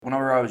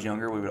was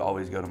younger, we would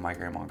always go to my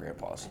grandma and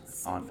grandpa's.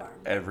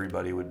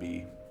 Everybody would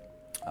be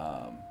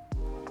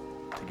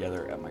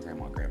together at my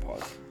grandma and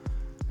grandpa's.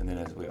 And then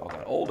as we all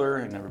got older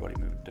and everybody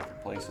moved to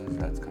different places,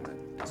 that's kind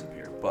of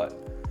disappeared. But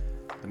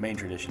the main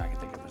tradition I can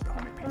think of was the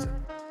homemade pizza.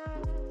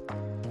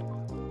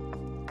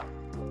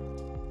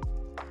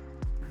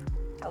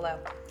 Hello.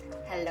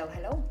 Hello,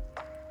 hello.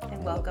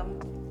 And welcome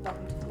to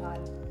the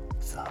pod.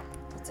 What's up?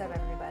 What's up,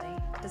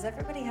 everybody? Does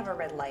everybody have a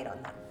red light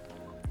on them?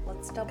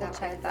 Let's double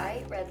check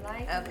that. Red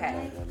light.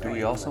 Okay. Do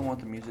we also want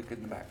the music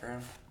in the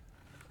background?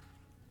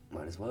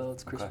 Might as well.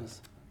 It's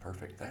Christmas. Okay.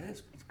 Perfect. That's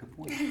a good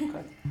point.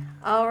 Okay.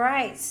 All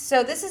right.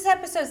 So this is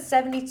episode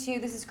 72.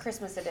 This is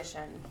Christmas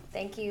edition.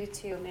 Thank you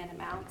to Amanda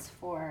Mounce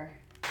for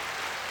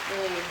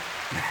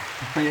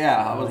really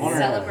Yeah,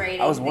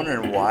 celebrating. I was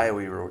wondering why you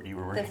were wearing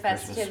the a Christmas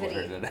festivity.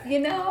 sweater today. You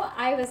know,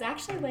 I was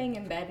actually laying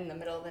in bed in the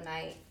middle of the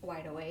night,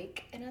 wide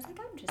awake, and I was like,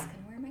 I'm just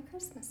going to wear my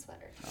Christmas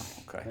sweater. Oh,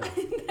 okay.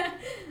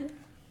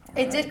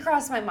 It did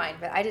cross my mind,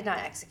 but I did not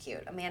execute.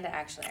 Amanda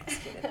actually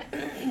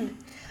executed.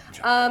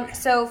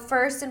 So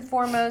first and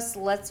foremost,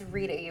 let's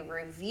read a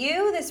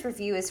review. This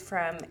review is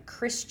from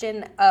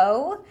Christian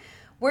O.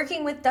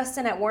 Working with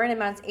Dustin at Warren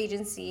Mounce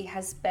Agency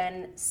has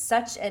been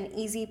such an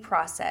easy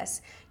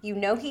process. You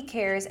know he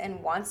cares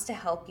and wants to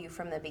help you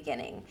from the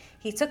beginning.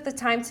 He took the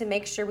time to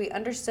make sure we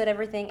understood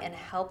everything and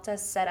helped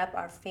us set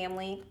our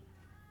family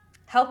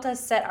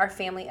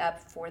up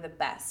for the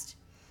best.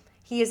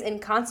 He is in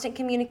constant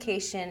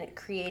communication,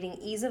 creating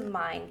ease of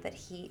mind that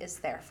he is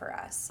there for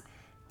us.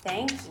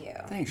 Thank you.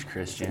 Thanks,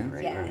 Christian.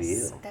 Great Yes.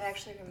 review. That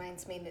actually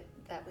reminds me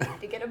that we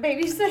need to get a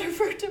babysitter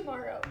for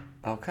tomorrow.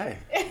 Okay.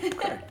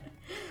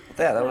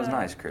 Yeah, that was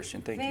nice,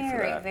 Christian. Thank you for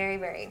that. Very,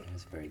 very.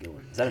 That's a very good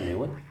one. Is that a new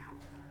one?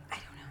 I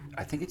don't know.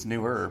 I think it's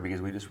newer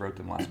because we just wrote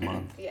them last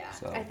month. Yeah.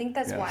 So, I think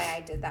that's yeah. why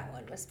I did that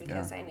one, was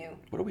because I knew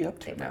What are we up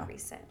they to were now?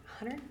 recent.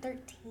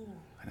 113.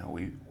 I know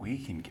we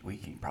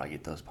can probably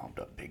get those pumped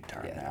up big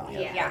time now.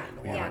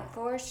 Yeah,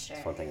 for sure.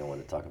 That's one thing I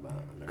wanted to talk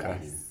about. Okay.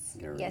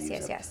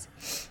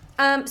 Yes.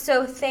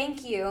 So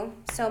thank you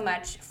so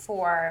much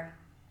for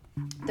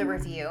the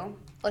review.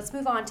 Let's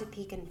move on to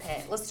Peak and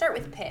Pit. Let's start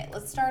with Pit.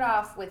 Let's start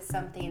off with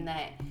something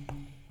that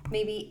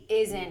maybe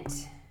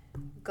isn't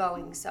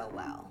going so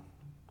well,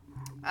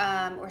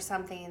 or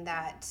something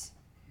that,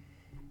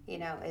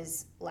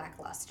 is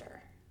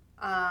lackluster.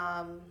 You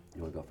want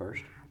to go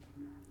first?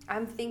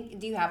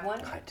 Do you have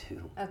one? I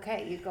do.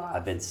 Okay, you go off.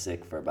 I've been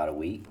sick for about a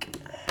week.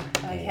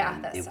 Oh, yeah,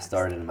 and that it sucks.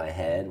 started in my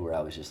head where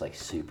I was just like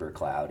super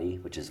cloudy,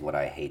 which is what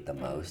I hate the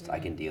most. I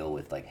can deal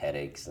with like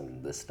headaches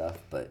and this stuff,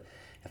 but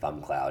if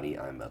I'm cloudy,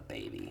 I'm a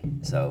baby.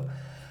 So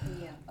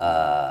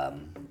that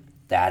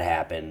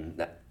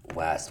happened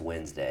last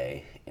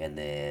Wednesday, and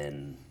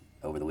then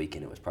over the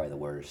weekend it was probably the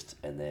worst,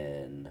 and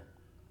then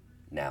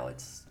now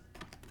it's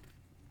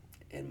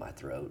in my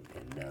throat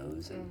and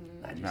nose,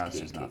 and I just Now it's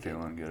can't just not kick it.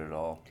 feeling good at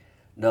all.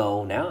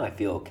 No, now I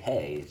feel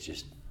okay. It's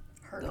just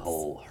Hurts. the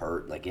whole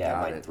hurt. Like,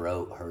 Got my it.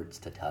 throat hurts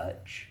to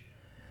touch.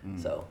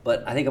 So,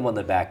 but I think I'm on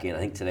the back end.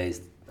 I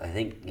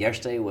think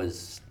yesterday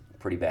was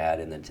pretty bad,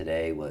 and then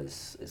today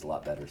is a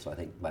lot better. So I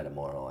think by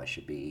tomorrow I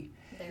should be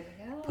There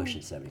we go. pushing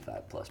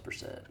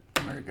 75+%.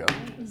 There you go.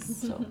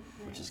 So,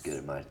 which is good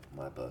in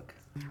my book.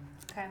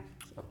 Okay.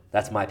 So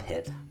that's my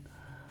pit.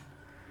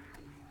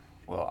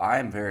 Well, I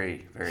am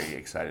very, very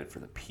excited for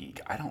the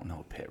Peak. I don't know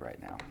a pit right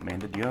now.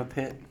 Amanda, do you have a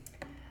pit?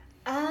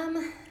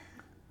 I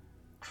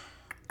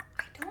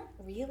don't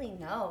really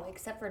know,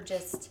 except for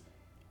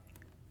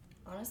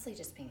honestly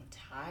just being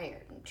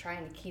tired and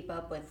trying to keep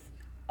up with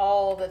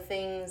all the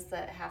things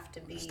that have to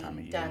be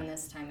done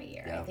this time of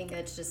year. Yeah. I think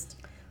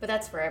but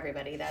that's for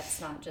everybody.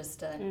 That's not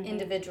just an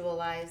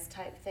individualized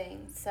type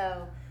thing.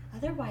 So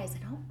otherwise, I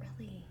don't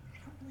really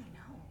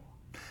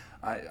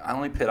know. The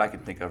only pit I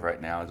can think of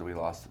right now is we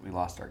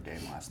lost our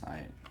game last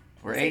night.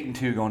 We're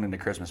 8-2 going into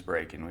Christmas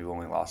break, and we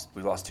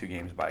lost 2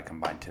 games by a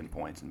combined 10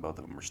 points, and both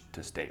of them were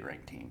to state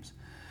ranked teams.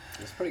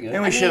 That's pretty good.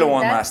 And we should have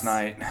won that's- last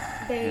night.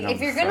 and I'm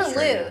If you're going to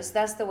frustrated. lose,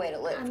 that's the way to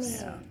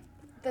lose.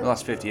 We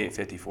lost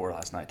 58-54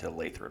 last night to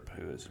Lathrop,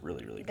 who is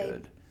really, really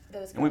good.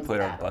 Those And we guys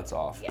played our battle. butts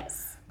off.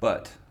 Yes.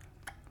 But,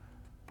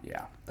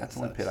 yeah, that's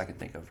the only sucks. pit I can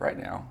think of right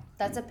now.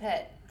 That's a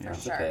pit, for Yeah. It's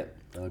a sure. pit.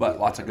 That would But be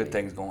a lots pit of for good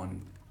me. things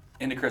going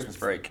into Christmas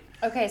break.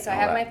 Okay, so I All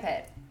have my that.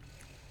 pit.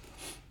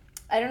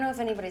 I don't know if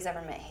anybody's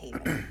ever met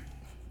Haven.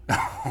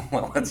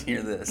 Well, let's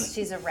hear this.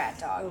 She's a rat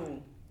dog.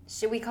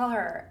 We call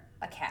her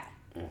a cat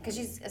because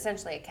she's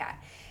essentially a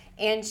cat.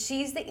 And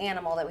she's the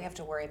animal that we have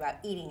to worry about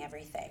eating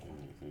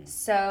everything.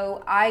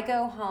 So I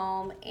go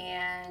home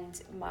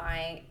and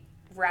my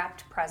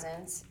wrapped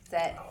presents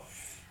that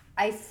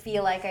I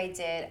feel like I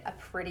did a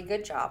pretty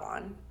good job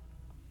on,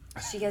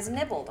 she has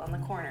nibbled on the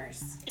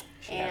corners.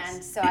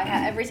 And so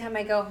every time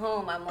I go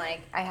home, I'm like,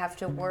 I have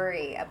to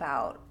worry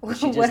about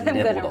She what just I'm going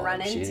nibbled to on run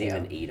them. into. She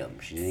didn't even eat them.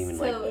 She didn't even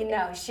So-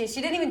 No, she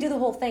didn't even do the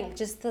whole thing,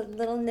 just the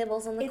little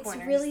nibbles on the It's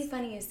corners. really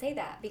funny you say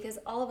that because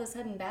all of a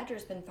sudden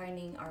Badger's been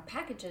finding our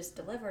packages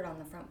delivered on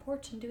the front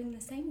porch and doing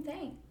the same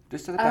thing.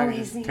 Just to the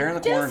packages, he's- tearing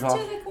the corners off.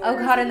 Oh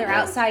God, and they're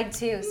outside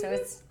too, so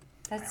that's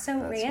so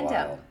That's random.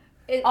 wild.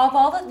 Of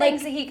all the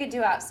things that he could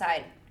do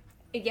outside,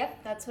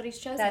 Yep, that's what he's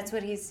chosen. that's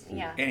what he's,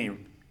 yeah. And he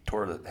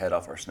tore the head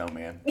off our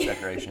snowman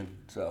decoration.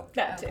 So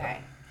that too. Okay.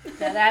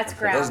 Now that's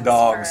grounds. Those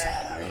dogs.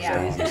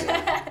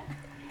 Yeah.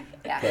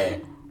 Yeah.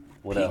 Okay.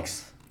 What Peaks.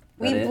 else?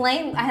 We That it?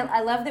 blame.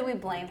 I love that we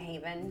blame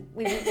Haven.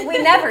 We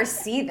never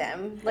see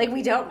them. Like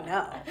we don't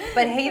know.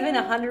 But Haven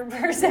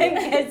 100%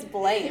 gets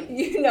blamed.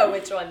 You know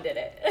which one did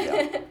it.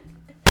 Yeah.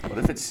 What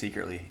if it's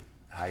secretly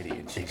Heidi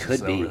and she's It could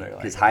just be over there,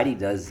 because like, Heidi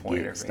does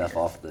pointing her get stuff finger.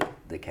 off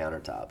the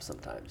countertop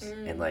sometimes,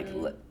 and like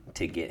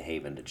to get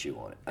Haven to chew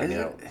on it. I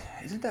mean,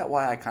 Isn't that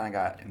why I kind of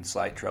got in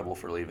slight trouble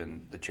for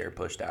leaving the chair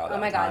pushed out? Oh that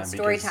my God! time?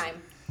 Story Because-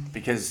 time.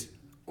 Because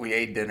we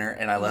ate dinner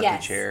and I left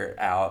Yes. the chair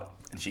out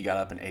and she got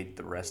up and ate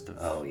the rest of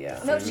oh yeah.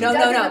 No, food. she No,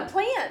 does no, in no. the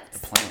plants.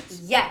 the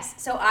plants. Yes.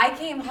 So I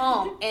came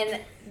home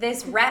and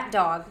this rat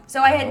dog.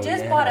 So I had Oh,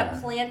 just bought yeah.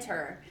 a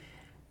planter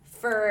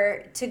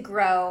to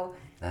grow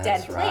That's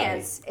dead right.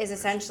 plants. Is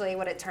essentially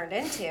what it turned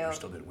into. We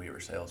still did Weaver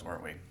sales,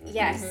 weren't we?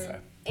 Yes. Okay.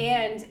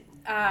 And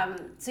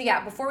so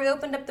yeah, before we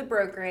opened up the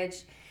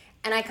brokerage,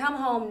 and I come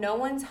home, no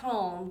one's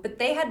home, but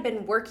they had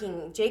been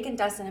working. Jake and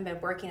Dustin had been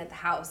working at the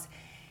house,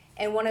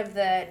 and one of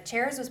the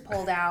chairs was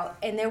pulled out,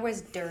 and there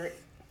was dirt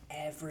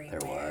everywhere.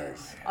 There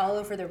was. All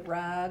over the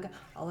rug,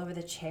 all over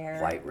the chair.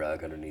 White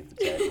rug underneath the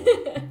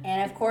table.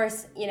 And of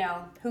course,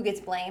 who gets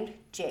blamed?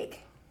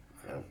 Jake.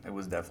 It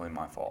was definitely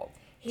my fault.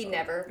 He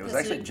never It was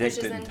pushes, actually Jake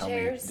pushes didn't in tell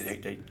chairs.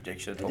 me. Jake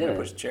should have I told me to did.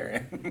 push the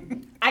chair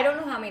in. I don't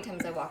know how many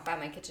times I walk by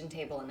my kitchen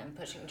table and I'm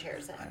pushing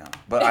chairs in. I know,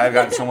 but I've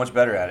gotten so much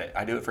better at it.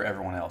 I do it for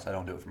everyone else. I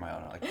don't do it for my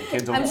own. Like the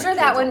kids. I'm sure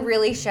that one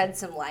really shed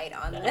some light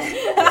on this.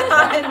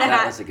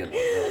 That was a good one.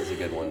 That was a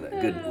good one.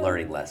 A good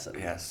learning lesson.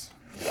 Yes.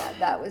 Yeah,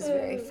 that was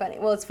very funny.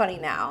 Well, it's funny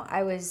now.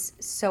 I was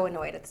so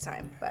annoyed at the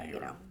time, but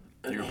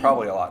You were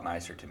probably a lot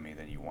nicer to me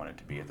than you wanted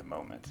to be at the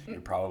moment.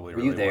 You probably. Were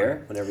really you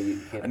there whenever you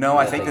came? No,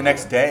 I think the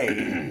next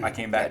day I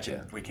came back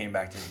Gotcha. we came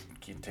back to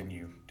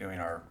continue doing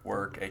our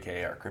work,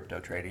 aka our crypto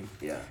trading.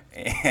 Yeah.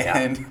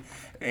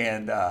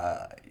 And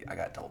I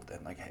got told then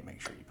like, hey,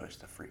 make sure you push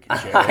the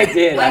freaking chair. I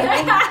did.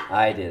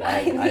 I did. I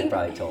I think-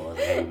 probably told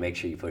him, hey, make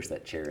sure you push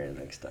that chair in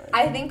next time.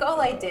 I think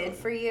all I did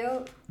for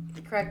you,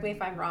 correct me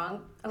if I'm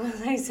wrong,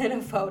 was I sent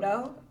a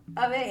photo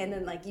of it and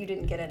then like you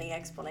didn't get any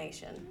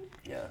explanation.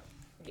 Yeah.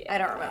 I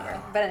don't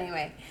remember. But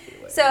anyway.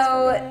 Anyway,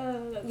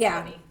 So That's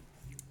yeah. funny.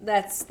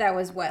 That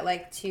was what,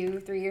 like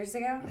 2-3 years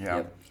ago? Yeah,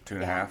 Yep.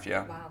 2.5.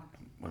 Yeah, Wow.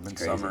 would have been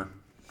It's crazy. summer.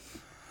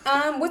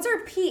 What's our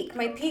peak?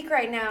 My peak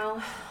right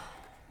now,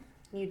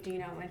 you do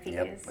know what my peak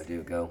Yep. is. I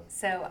do go.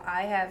 So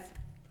I have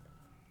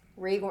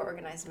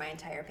reorganized my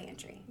entire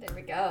pantry. There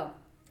we go.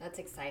 That's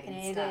exciting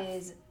And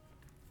stuff.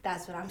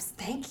 that's what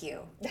thank you.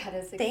 That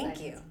is exciting.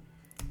 Thank you.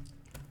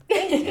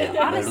 Thank you. It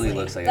Honestly. literally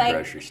looks like a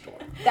grocery store.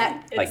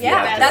 That, It's you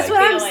yeah, have to, that's like-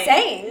 what I'm feeling.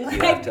 saying. You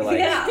have to like.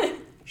 yeah.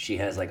 She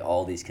has like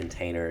all these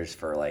containers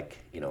for like,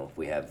 if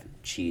we have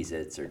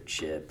Cheez-Its or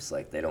chips,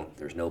 like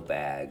there's no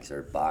bags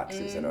or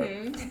boxes in our,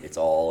 it's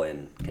all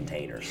in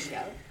containers.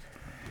 Yeah.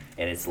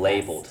 And it's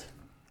labeled.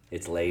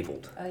 It's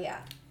labeled. Oh yeah.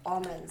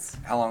 Almonds.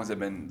 How long has it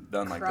been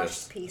done like Crushed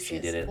this? pieces. She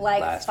did it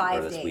like last or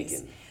 5 this days.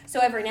 weekend. So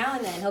every now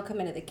and then he'll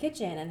come into the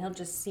kitchen and he'll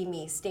just see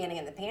me standing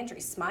in the pantry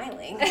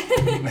smiling.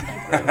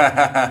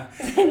 How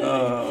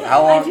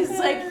I'm long? just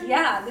like,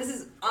 yeah, this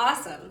is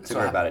awesome. Took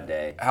her about a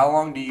day. How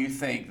long do you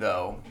think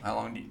though? How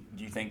long do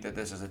you think that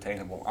this is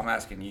attainable? I'm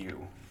asking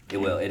you. It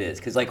will. It is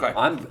because like Okay.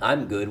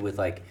 I'm good with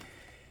like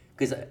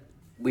because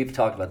we've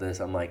talked about this.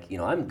 I'm like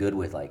I'm good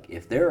with like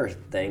if there are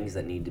things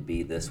that need to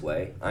be this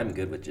way, I'm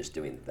good with just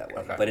doing it that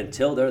way. Okay. But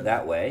until they're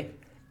that way,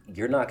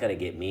 you're not going to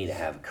get me to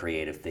have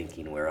creative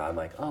thinking where I'm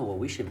like, oh well,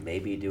 we should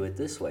maybe do it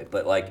this way.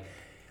 But like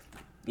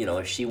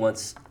if she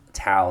wants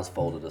towels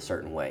folded a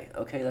certain way,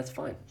 okay, that's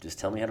fine. Just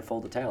tell me how to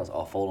fold the towels.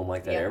 I'll fold them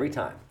like that Yeah. every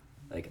time.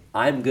 Like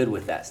I'm good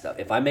with that stuff.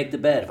 If I make the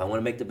bed, if I want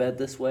to make the bed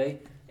this way.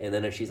 And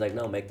then if she's like,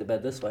 no, make the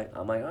bed this way,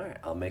 I'm like, all right,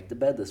 I'll make the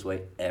bed this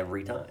way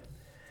every time.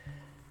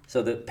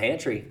 So the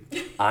pantry,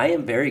 I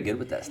am very good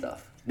with that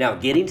stuff. Now,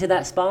 getting to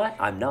that spot,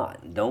 I'm not.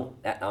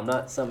 I'm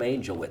not some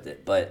angel with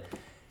it. But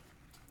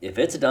if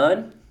it's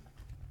done,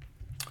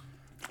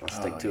 I'll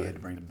stick to You had it. to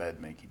bring the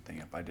bed making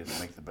thing up. I didn't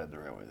make the bed the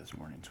right way this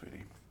morning,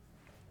 sweetie.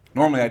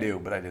 Normally I do,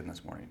 but I didn't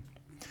this morning.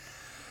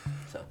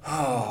 So,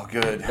 Oh,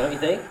 good. don't you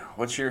think?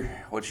 What's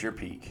your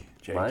peak,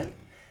 Jake? Mine?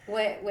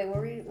 Wait, what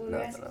were you No,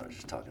 asking? I was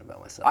just talking about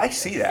myself. I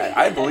see that.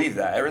 I believe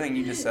that. Everything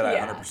you just said, I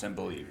Yeah. 100%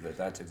 believe that.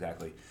 That's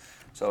exactly.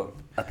 So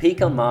A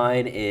peak on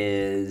mine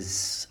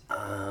is what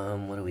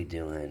are we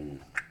doing?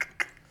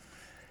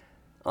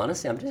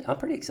 Honestly, I'm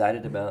pretty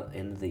excited about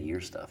end of the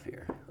year stuff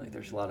here. Like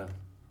there's a lot of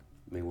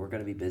we're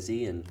gonna be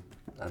busy and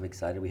I'm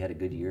excited we had a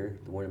good year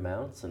at the Warren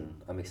Mounce and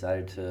I'm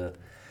excited to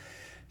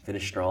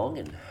finish strong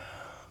and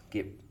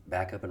get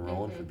back up and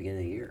rolling for the beginning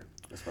of the year.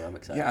 That's what I'm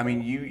excited yeah, I about.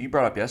 mean, you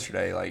brought up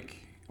yesterday, like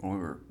when we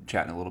were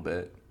chatting a little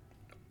bit,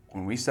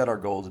 when we set our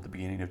goals at the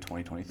beginning of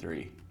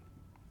 2023,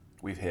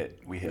 we hit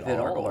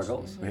all our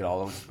goals. We hit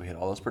all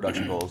those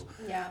production goals.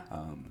 Yeah.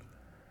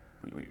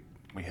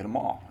 We hit them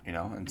all,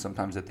 and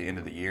sometimes at the end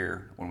of the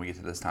year, when we get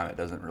to this time, it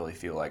doesn't really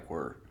feel like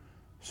we're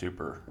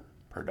super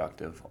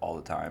productive all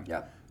the time.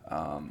 Yeah.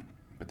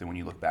 But then when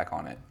you look back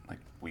on it, like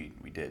we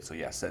did. So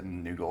yeah,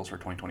 setting new goals for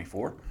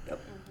 2024.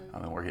 Yep.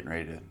 And we're getting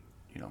ready to,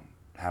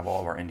 have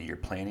all of our end of year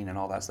planning and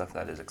all that stuff.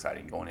 That is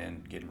exciting. Going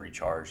in, getting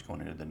recharged,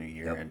 going into the new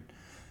year, and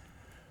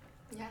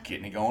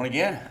getting it going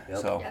again. Yep.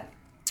 So.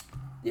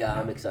 Yeah,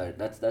 I'm excited.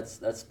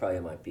 That's probably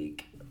my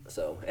peak.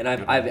 So, and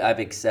I've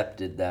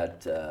accepted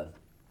that.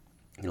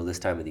 This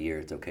time of the year,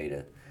 it's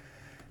okay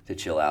to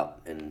chill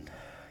out, and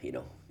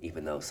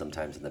even though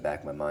sometimes in the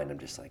back of my mind I'm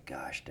just like,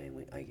 gosh,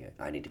 dang,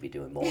 I need to be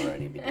doing more. I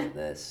need to be doing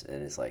this,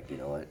 and it's like,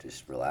 what,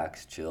 just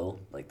relax, chill.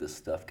 Like this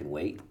stuff can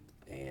wait,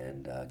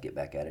 and get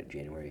back at it in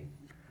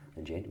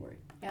January.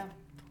 Yeah.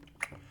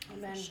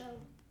 Amen.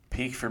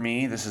 Peak for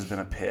me. This has been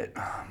a pit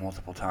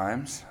multiple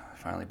times. I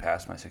finally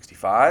passed my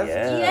 65.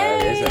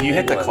 Yeah, you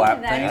hit the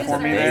clap That thing for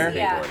me there.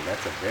 Yeah.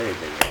 That's a very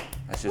big one.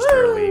 That's just a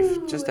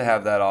relief, just to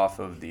have that off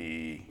of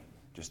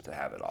just to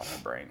have it off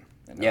the brain.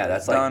 Yeah,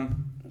 that's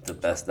done. Like the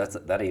best.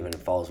 That even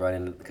falls right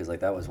in because like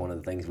that was one of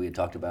the things we had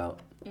talked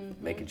about,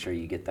 making sure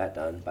you get that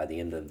done by the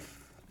end of.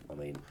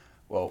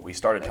 Well, we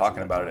started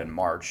talking about it in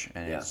March,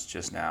 and it's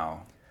just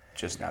now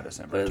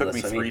December. It took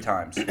me 3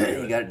 times. You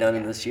got it done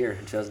in this year,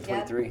 in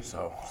 2023. Yep.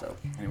 So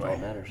anyway,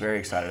 matters. Very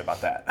excited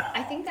about that.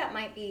 I think that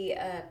might be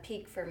a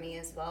peak for me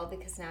as well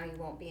because now you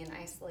won't be in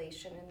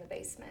isolation in the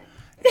basement.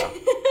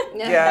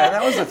 Yeah, and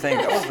that was the thing.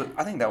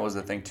 I think that was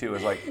the thing too.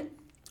 Is like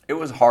it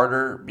was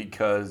harder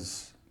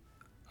because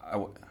I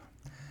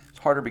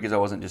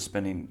wasn't just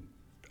spending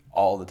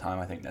all the time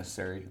I think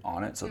necessary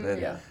on it. So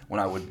then when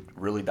I would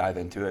really dive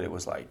into it, it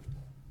was like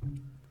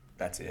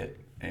that's it.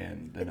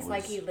 And then it's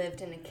like you lived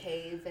in a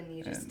cave and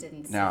you just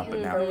didn't see now it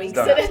it's for weeks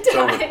done. at a It's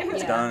over. time.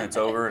 It's done. It's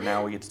over. And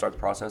now we get to start the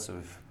process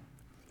of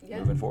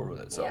moving forward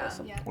with it. So,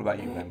 what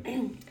about you,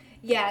 Ben?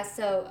 Yeah,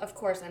 so of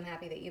course I'm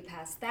happy that you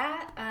passed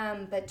that.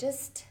 But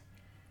just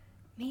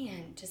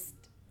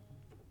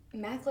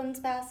Macklin's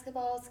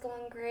basketball is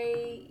going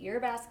great. Your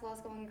basketball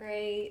is going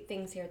great.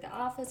 Things here at the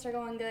office are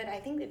going good. I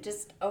think that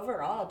just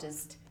overall,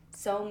 just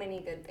so many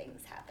good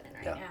things happening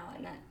right now,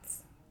 and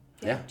that's.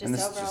 Just and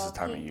this overall is just the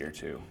time of year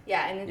too.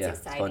 Yeah, and it's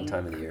exciting. It's a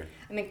fun time of the year.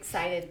 I'm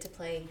excited to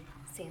play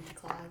Santa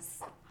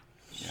Claus.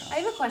 Yeah. I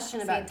have a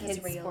question about Santa's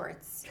kids' real.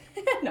 sports.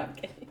 No, I'm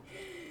kidding.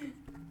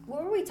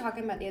 What were we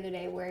talking about the other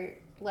day where,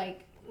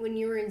 like, when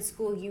you were in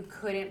school, you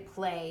couldn't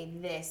play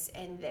this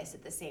and this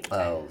at the same time?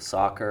 Oh,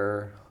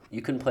 soccer.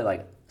 You couldn't play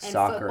like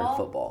soccer and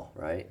football,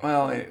 right?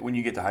 Well, when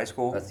you get to high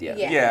school, that's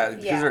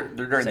because they're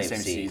during the same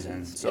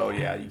season. So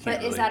you can't.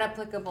 But is that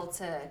applicable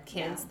to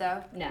kids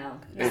though? No.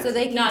 So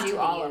they can Not do to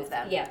all youth. of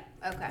them. Yeah.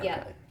 Okay.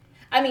 Yeah.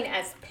 I mean,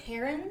 as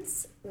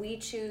parents, we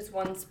choose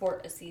one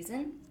sport a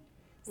season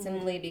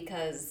simply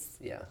because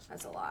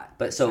that's a lot.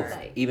 But so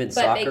even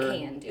soccer,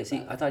 they can do both.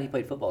 I thought he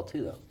played football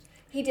too, though.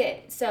 He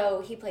did.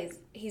 So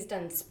he's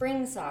done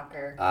spring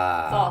soccer,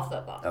 fall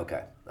football.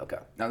 Okay.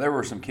 Now there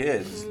were some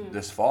kids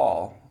this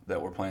fall that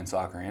were playing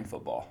soccer and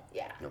football.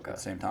 Yeah. At the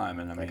same time,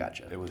 and I mean,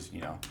 it was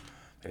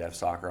they'd have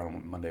soccer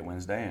on Monday,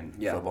 Wednesday, and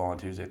football on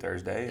Tuesday,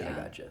 Thursday. I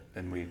gotcha.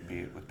 Then we'd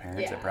be with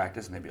parents at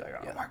practice, and they'd be like,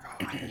 "Oh my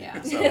god!"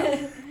 Yeah. So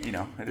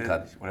it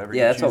is whatever.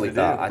 Yeah, that's what we do.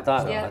 thought. I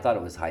thought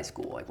it was high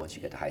school. Like once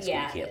you get to high school,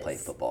 you can't play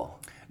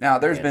football. Now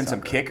there's been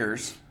some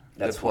kickers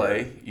that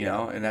play,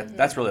 where, and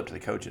that's really up to the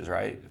coaches,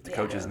 right? If the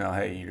coaches know,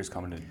 hey, you're just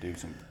coming to do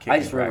some kicking I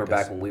just remember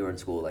practice. back when we were in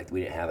school, like we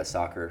didn't have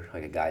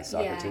a guys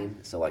soccer team.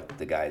 So like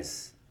the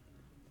guys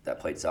that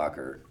played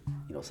soccer,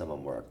 some of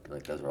them were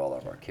like those were all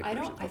of our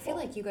kickers. I feel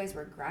like you guys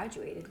were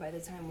graduated by the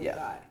time we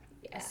got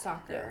a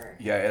soccer.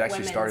 Yeah, it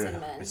actually started.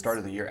 It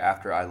started the year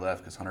after I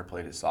left because Hunter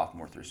played his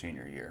sophomore through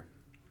senior year,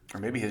 or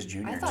maybe his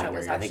junior. I thought it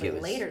was year. actually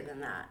later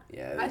than that.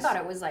 Yeah, I thought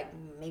it was like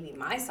maybe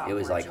my sophomore. It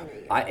was like junior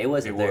year. it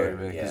wasn't there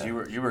because you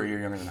were a year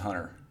younger than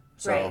Hunter.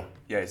 So right.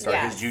 it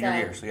started his junior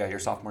year. So your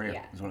sophomore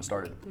year is when it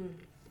started.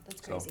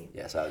 That's crazy.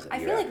 So I was. I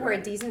feel like we're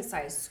a decent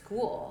sized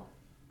school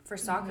for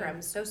soccer.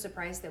 I'm so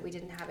surprised that we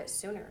didn't have it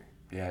sooner.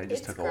 Yeah, it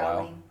just took a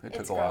while. It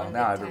took a while. growing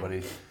Now big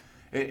everybody,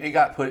 it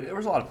got put. There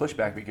was a lot of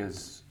pushback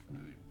because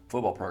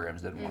football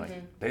programs didn't want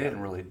it. They didn't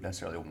really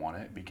necessarily want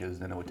it because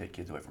then it would take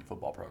kids away from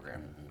football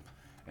program.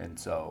 And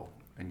so,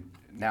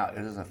 now it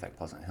doesn't affect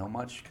Pleasant Hill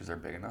much because they're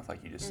big enough,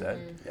 like you just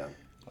said. Yeah.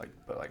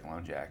 But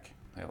Lone Jack,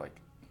 they have like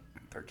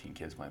 13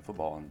 kids playing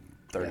football and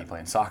 30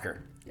 playing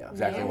soccer. Yeah.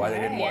 Exactly why they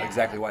didn't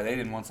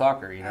want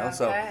soccer. Okay.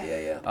 So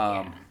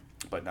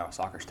but now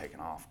soccer's taking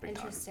off big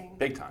time.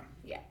 Big time.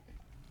 Yeah.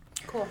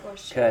 Cool.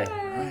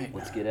 Okay,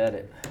 let's get at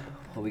it.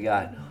 What we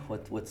got?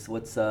 What's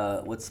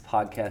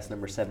podcast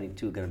number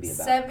 72 going to be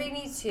about?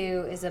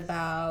 72 is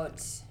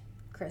about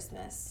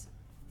Christmas.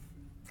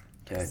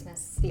 Okay.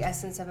 Christmas. The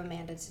essence of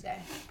Amanda today.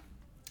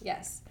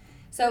 Yes.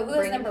 So who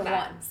is number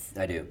one?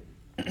 I do.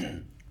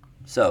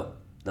 So,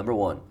 number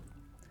 1.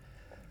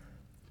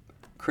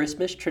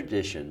 Christmas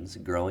traditions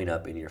growing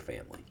up in your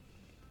family.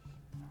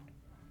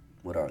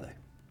 What are they?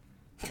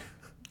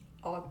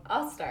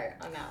 I'll start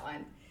on that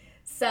one.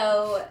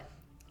 So,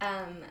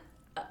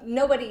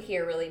 nobody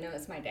here really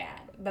knows my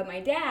dad, but my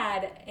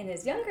dad in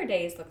his younger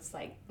days looked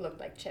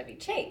like Chevy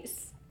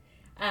Chase.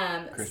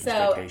 Christmas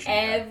So Vacation,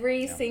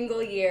 every yeah.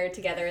 single year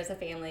together as a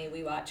family,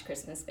 we watch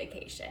Christmas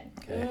Vacation.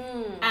 Okay.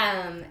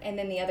 And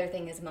then the other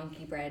thing is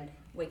monkey bread,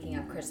 waking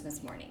up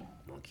Christmas morning.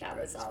 That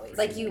was always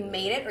Like you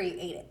made it or you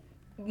ate it?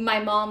 my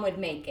mom would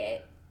make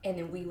it, and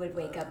then we would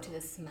wake up to the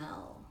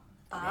smell.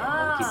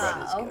 monkey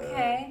bread is good.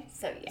 Okay.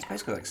 So It's yeah,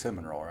 basically like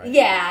cinnamon roll, right?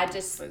 yeah,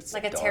 just It's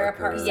Like a tear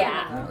apart darker.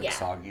 Yeah. Like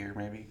soggier,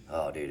 maybe.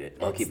 Oh, dude,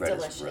 monkey It's bread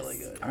delicious. is really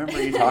good. I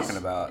remember you talking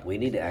about. We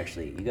need to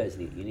actually,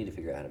 you need to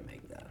figure out how to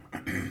make that. oh,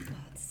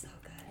 it's so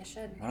good. I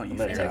should. Why don't you I'm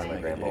gonna figure out text how my to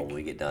make grandma it? when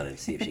we get done and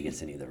see if she can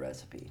send you the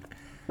recipe.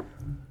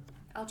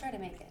 I'll try to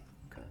make it.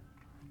 Okay.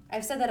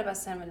 I've said that about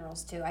cinnamon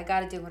rolls too. I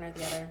got to do one or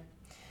the other.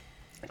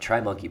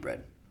 Try monkey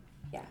bread.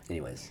 Yeah.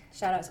 Anyways,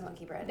 Shout out to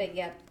Monkey Bread. But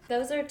yeah,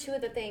 those are two of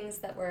the things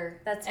that we're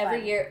That's every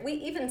fun. year. We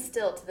even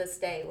still to this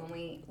day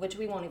which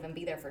we won't even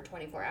be there for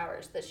 24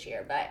 hours this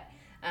year, but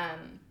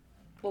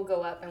we'll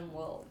go up and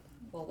we'll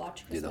watch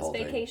Do the Christmas whole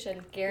thing.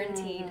 Vacation,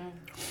 guaranteed.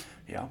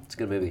 Yeah. it's a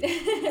good movie.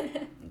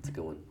 It's a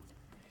good one.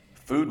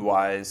 Food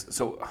wise,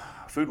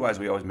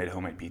 we always made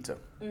homemade pizza.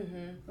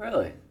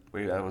 Really?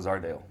 That was our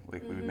deal. We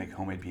would make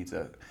homemade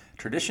pizza.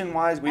 Tradition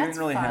wise, we That's didn't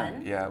really fun.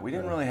 have. Yeah, we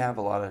didn't really have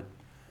a lot of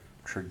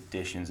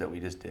traditions that we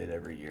just did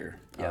every year.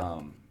 Yeah.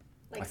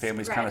 My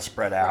family's kind of scratch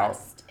spread out.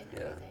 crust and Yeah.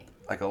 everything.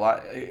 Like a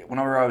lot.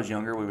 Whenever I was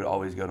younger, we would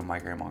always go to my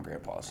grandma and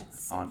grandpa's.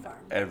 That's so fun.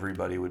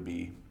 Everybody would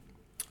be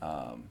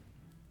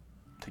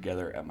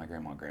together at my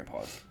grandma and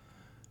grandpa's.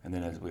 And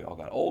then as we all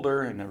got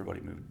older and everybody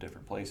moved to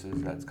different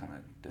places, that's kind of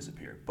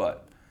disappeared.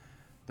 But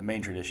the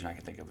main tradition I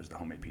can think of was the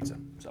homemade pizza.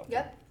 So.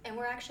 Yep, and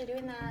we're actually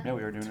doing that. Yeah,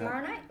 we were doing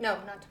tomorrow that. night. No,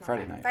 not tomorrow.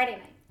 Friday night. Friday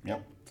night.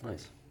 Yep.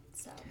 Nice.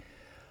 So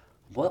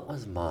What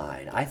was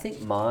mine? I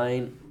think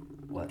mine.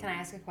 What? Can I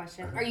ask a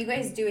question? Are you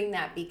guys doing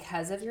that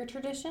because of your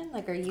tradition?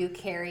 Like, are you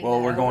carrying Well,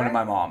 that we're going to over?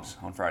 my mom's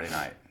on Friday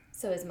night.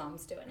 so his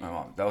mom's doing it. My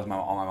mom. That was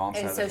all my mom's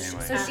side And of so,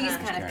 the family. so she's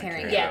Uh-huh. kind of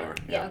carrying it. Yeah, over.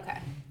 yeah. Okay.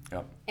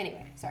 Yep.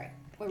 Anyway, sorry.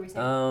 What were we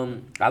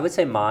saying? I would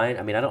say mine.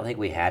 I mean, I don't think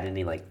we had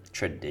any like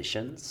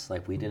traditions.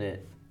 Like we didn't.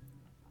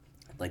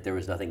 Like there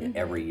was nothing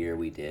every year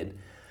we did,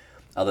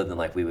 other than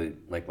like we would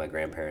like my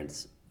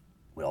grandparents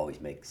would always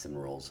make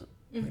cinnamon rolls.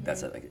 Like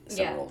that's it, like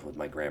cinnamon Yeah. rolls with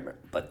my grandma.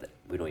 But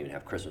we don't even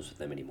have Christmas with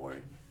them anymore.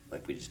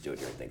 Like we just do it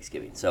during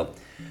Thanksgiving. So,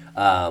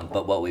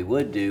 but what we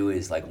would do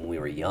is like when we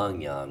were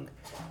young,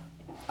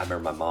 I remember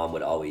my mom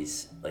would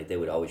always like they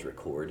would always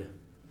record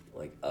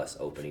like us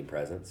opening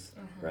presents,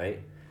 right?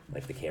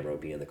 Like the camera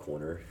would be in the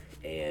corner,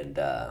 and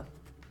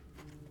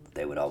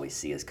they would always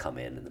see us come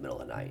in the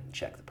middle of the night and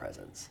check the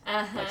presents.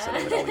 Like, so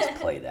they would always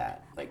play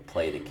that, like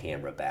play the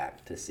camera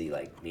back to see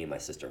like me and my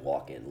sister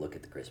walk in, look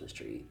at the Christmas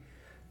tree,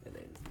 and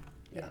then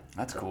yeah,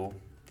 That's cool.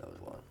 that was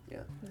one. Yeah,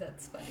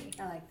 That's funny.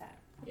 I like that.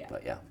 Yeah.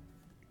 but yeah,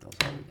 that was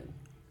all we did.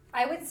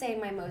 I would say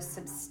my most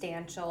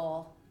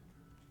substantial,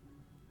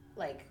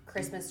 like,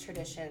 Christmas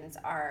traditions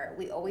are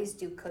we always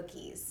do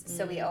cookies.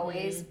 So we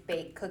always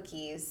bake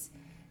cookies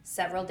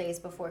several days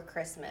before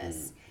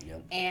Christmas.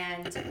 Yep.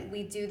 And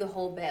we do the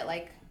whole bit.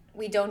 Like,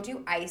 we don't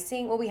do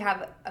icing. Well, we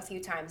have a few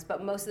times,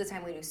 but most of the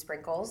time we do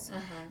sprinkles.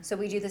 So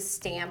we do the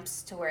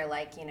stamps to where,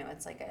 like, you know,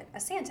 it's like a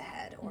Santa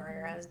head or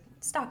a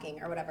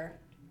stocking or whatever.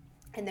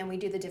 And then we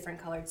do the different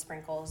colored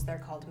sprinkles.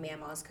 They're called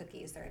Mama's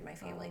cookies. They're in my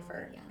family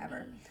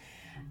forever.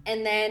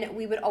 And then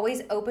we would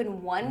always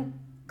open one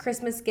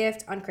Christmas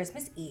gift on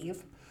Christmas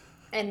Eve.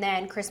 And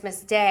then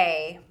Christmas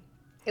Day,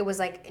 it was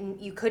like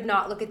you could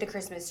not look at the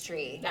Christmas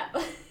tree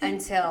No.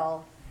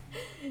 until,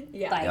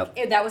 Yeah. like,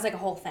 Yep. that was like a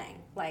whole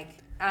thing. Like,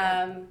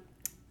 and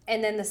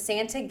then the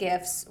Santa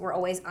gifts were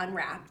always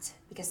unwrapped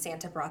because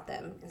Santa brought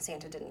them and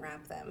Santa didn't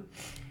wrap them.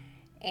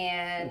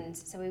 And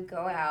so we would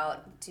go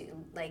out, do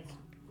like,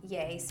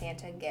 yay,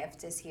 Santa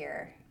gift is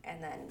here,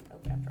 and then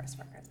open up the rest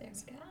of our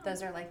presents. There we go.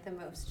 Those are like the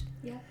most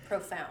Yeah.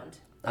 profound.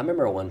 I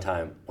remember one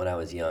time when I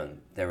was young,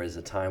 there was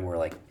a time where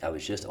like I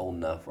was just old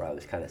enough where I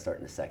was kind of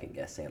starting to second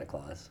guess Santa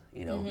Claus,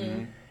 you know.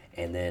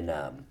 And then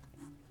I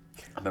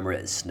remember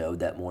it snowed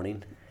that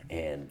morning,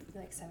 and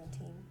You're like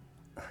 17.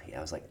 yeah,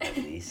 I was like at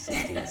least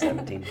 16,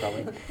 17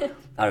 probably.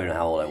 I don't even know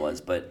how old I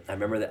was, but I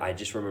remember that I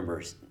just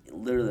remember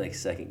literally like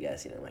second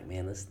guessing. I'm like,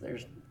 man, is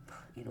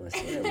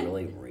Santa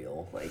really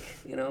real? Like,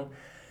 you know.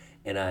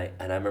 And I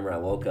remember I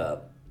woke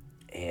up,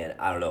 and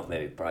I don't know if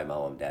maybe probably my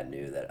mom and dad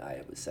knew that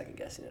I was second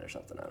guessing it or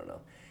something. I don't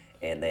know.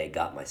 And they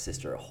got my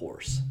sister a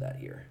horse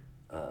that year.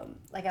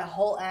 Like a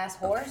whole ass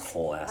horse?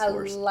 whole ass a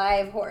horse.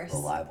 live horse. A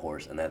live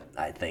horse, and that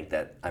I think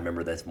that I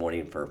remember this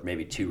morning for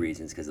maybe two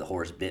reasons, because the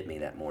horse bit me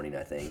that morning,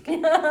 I think,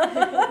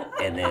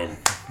 and then,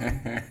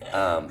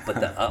 but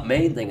the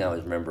main thing I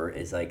always remember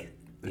is like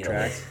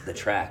the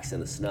tracks in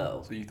the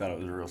snow, So you thought it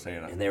was a real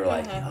Santa? and they were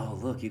like, "Oh,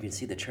 look, you can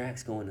see the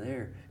tracks going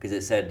there," because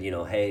it said,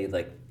 hey,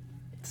 like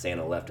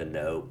Santa left a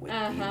note with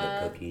eating the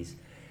cookies,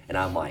 and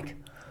I'm like,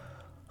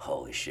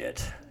 "Holy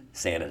shit."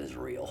 Santa is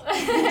real.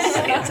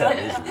 Santa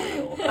is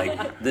real.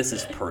 Like, this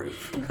is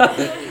proof.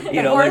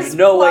 There's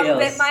no way else.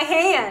 Bit my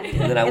hand.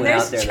 And then I went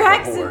there's out there and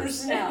tracks there's a in the horse.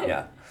 snow.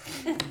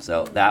 Yeah.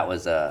 So that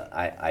was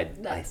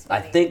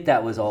I think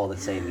that was all the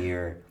same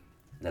year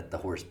that the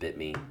horse bit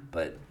me,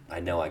 but I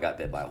know I got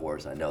bit by a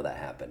horse. I know that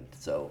happened.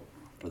 So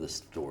for the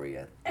story.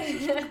 I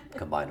just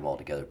combined them all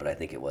together, but I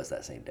think it was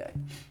that same day.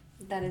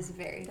 That is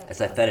very. As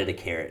I fed it a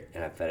carrot,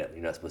 and I fed it.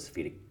 You're not supposed to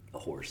feed a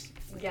horse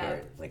a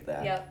carrot like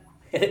that. Yep.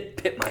 And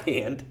it bit my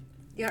hand.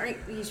 You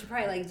should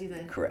probably like do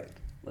the. Correct.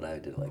 But I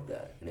did it like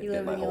that, and it You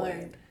bit live my and you whole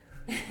learn.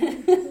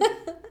 hand.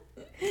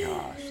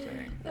 Gosh,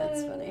 dang.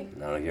 That's funny. I don't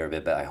know if you're ever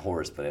bit by a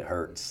horse, but it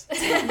hurts.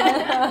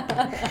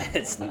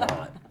 It's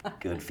not a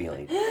good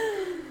feeling.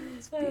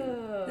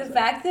 The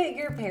fact that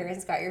your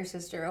parents got your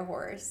sister a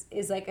horse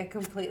is like a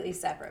completely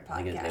separate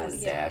I think his name was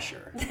podcast.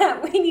 Dasher.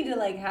 That we need to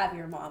like have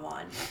your mom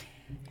on,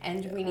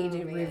 and we need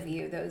to man.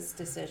 review those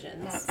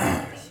decisions.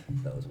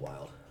 That was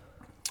wild.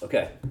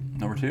 Okay,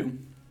 Number 2?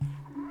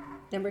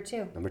 Number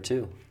 2. number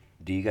 2.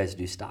 Do you guys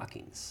do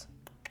stockings?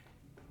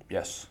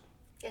 Yes.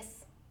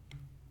 Yes.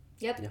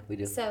 Yep. Yeah, we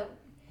do. So,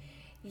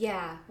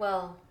 yeah,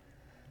 well,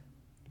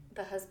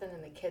 the husband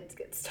and the kids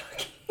get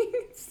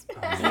stockings.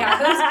 Yeah,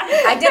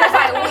 those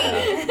identify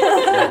we.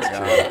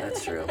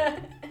 That's true.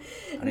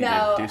 I need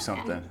No. to do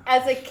something.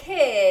 As a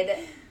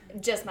kid,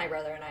 just my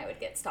brother and I would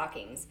get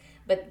stockings.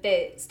 But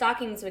the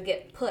stockings would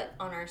get put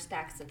on our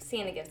stacks of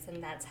Santa gifts,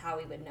 and that's how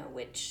we would know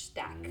which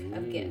stack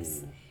of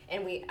gifts.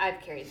 And I've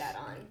carried that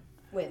on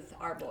with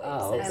our boys.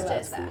 Oh, It's okay,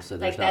 that's just- cool. So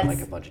like, there's not like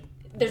that's- a bunch of...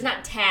 There's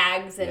not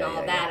tags and Yeah,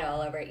 all yeah, that yeah.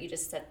 all over it. You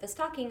just set the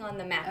stocking on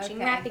the matching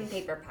Okay. wrapping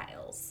paper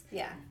piles.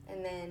 Yeah.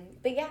 And then,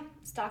 but yeah,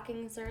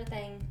 stockings are a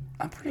thing.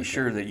 I'm pretty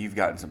sure that you've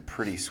gotten some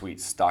pretty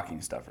sweet stocking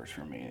stuffers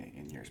from me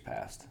in years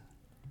past.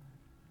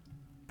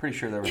 Pretty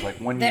sure there was like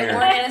one That year.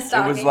 weren't in a It was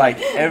stocking.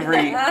 like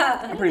every.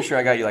 I'm pretty sure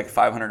I got you like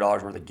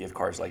 $500 worth of gift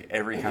cards, like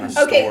every kind of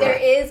store. Okay, there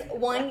is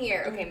 1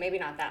 year. Okay, maybe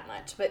not that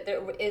much, but there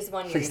is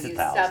 1 year least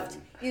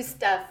 1,000. you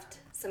stuffed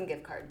some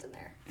gift cards in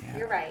there. Yeah.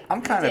 You're right. I'm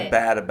you kind of did.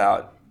 bad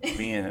about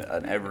being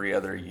an every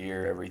other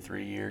year, every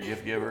 3 year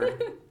gift giver.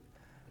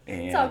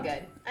 And, It's all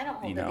good. I don't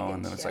hold You it know, against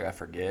and then it's you. like I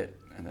forget,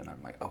 and then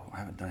I'm like, oh, I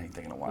haven't done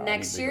anything in a while. I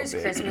Next need to go year's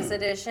big. Christmas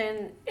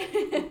edition,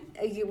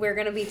 we're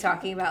gonna be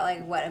talking about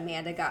like what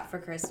Amanda got for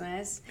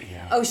Christmas.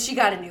 Yeah. Oh, she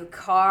got a new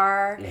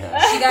car. Yeah.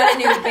 She got a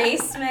new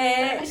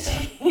basement.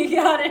 She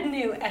got a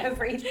new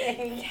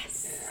everything.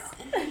 Yes.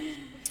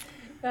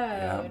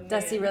 Yeah.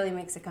 Dusty really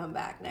makes a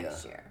comeback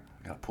next year.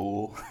 Got a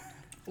pool.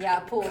 Yeah,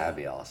 pool. That'd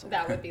be awesome.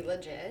 That would be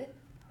legit.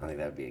 I think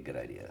that'd be a good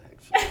idea,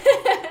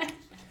 actually.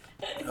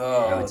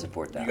 I would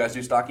support that. You guys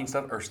do stocking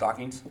stuff or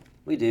stockings?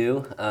 We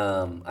do.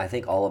 I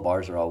think all of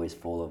ours are always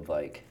full of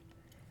like.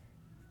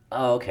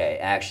 Oh, okay.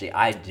 Actually,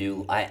 I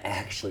do.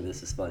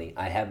 This is funny.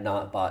 I have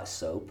not bought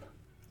soap.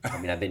 I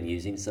mean, I've been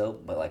using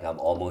soap, but like I'm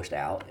almost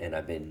out, and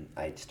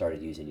I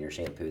started using your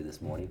shampoo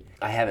this morning.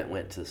 I haven't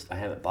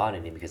bought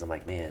any because I'm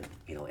like, man,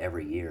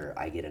 every year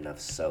I get enough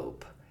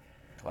soap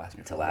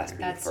to last me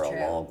That's for true.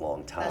 a long,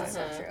 long time. That's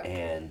so true.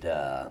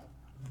 And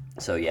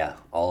so yeah,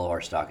 all of our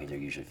stockings are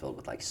usually filled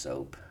with like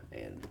soap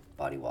and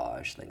body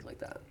wash, things like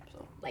that.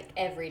 So Like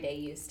everyday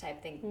use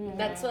type thing. Mm-hmm.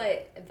 That's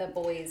what the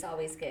boys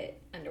always get,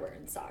 underwear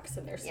and socks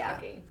in their Yeah.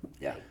 stocking.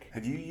 yeah,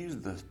 Have you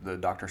used the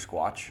Dr.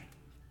 Squatch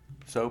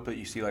soap that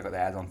you see like with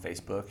ads on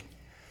Facebook?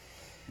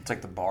 It's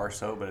like the bar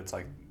soap, but it's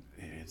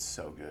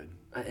so good.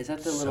 is that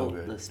the So little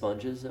good. the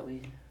sponges that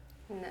we?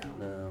 No.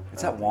 No,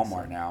 It's I at don't think so.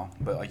 Walmart now,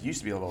 but like you used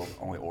to be able to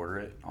only order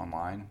it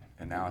online,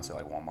 and now it's at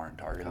like Walmart and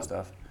Target and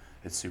stuff.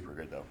 It's super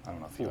good though. I don't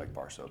know if you like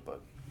bar soap,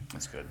 but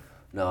it's good.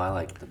 No, I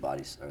like the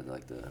body or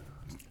like the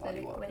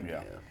body wash. liquid?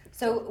 Yeah.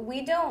 So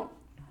we don't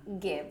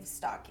give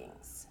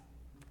stockings,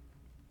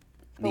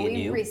 but Me and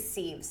we you?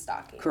 receive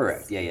stockings.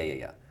 Correct.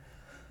 Yeah.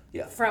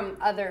 From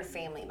other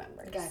family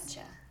members. Gotcha.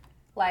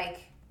 Like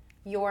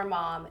your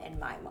mom and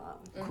my mom.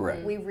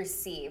 Correct. We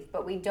receive,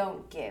 but we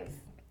don't give.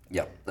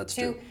 Yep, that's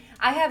To true.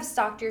 I have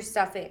stocked your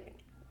stuffing.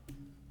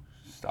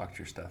 Stocked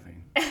your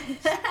stuffing.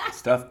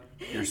 Stuff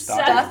your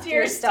stocking. Stuffed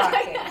your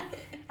stocking.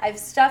 I've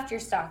stuffed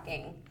your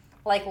stocking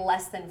like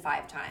less than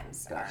 5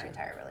 times our Gotcha.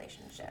 entire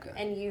relationship. Okay.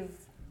 And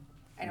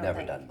I don't Never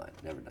think. done mine.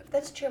 Never done.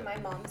 That's true. My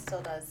mom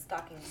still does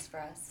stockings for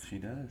us. She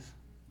does.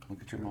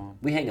 Look at your mom.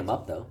 We hang them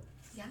up though.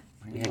 Yeah.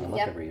 We hang them up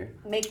Yep. every year.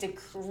 Make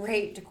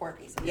great decor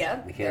pieces.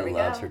 Yep. Michaela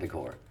loves her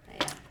decor.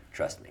 Yeah.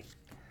 Trust me.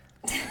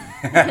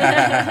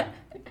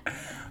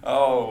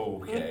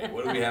 Oh, okay.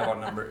 What do we have on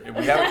number? Do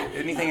we have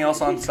anything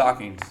else on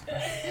stockings?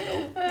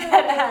 All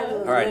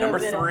All right, number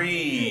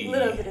 3.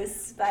 Little bit of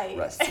spice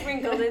Rusty.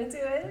 sprinkled into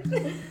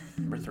it.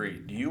 Number 3.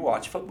 Do you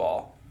watch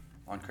football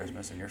on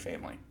Christmas in your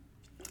family?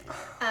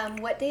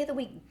 What day of the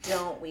week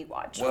don't we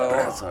watch? Well,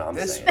 That's what I'm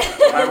saying.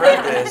 when I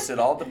read this, it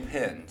all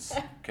depends.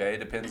 Okay, it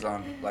depends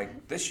on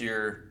like this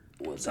year.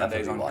 We'll Sunday's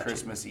definitely on watch it.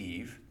 Christmas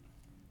Eve.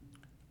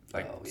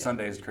 Like Oh, yeah.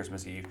 Sunday is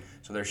Christmas Eve,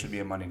 so there should be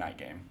a Monday night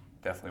game.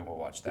 Definitely, we'll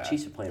watch The that.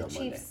 Chiefs are playing The on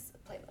Monday. Chiefs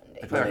play Monday.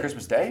 They play on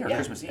Christmas Day or Yeah.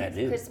 Christmas At Eve?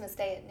 noon. Christmas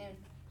Day at noon.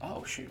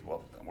 Oh shoot!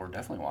 Well, we're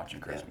definitely watching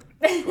Christmas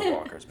football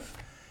on Christmas.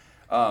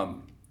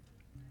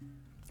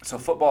 So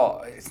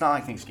football, it's not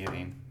like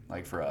Thanksgiving,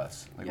 like for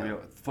us. Like Yeah.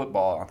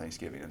 football on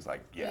Thanksgiving is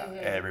like,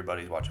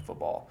 everybody's watching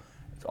football.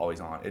 It's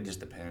always on. It just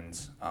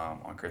depends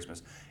on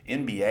Christmas.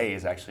 NBA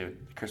is actually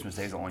Christmas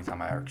Day is the only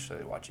time I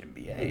actually watch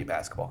NBA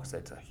basketball because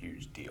that's a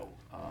huge deal.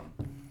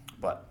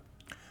 But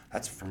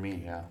that's for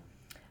me, yeah.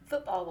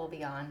 Football will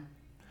be on.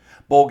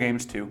 Bowl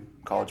games too.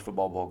 College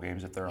football bowl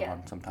games, if they're Yeah.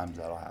 on, sometimes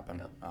that'll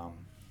happen.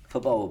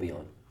 Football will be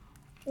on.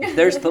 If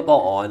there's football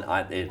on,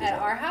 it is At on.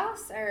 our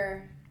house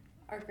or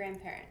our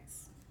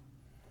grandparents?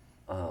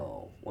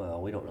 Oh,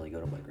 well, we don't really go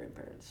to my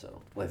grandparents,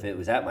 so. Well, if it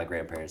was at my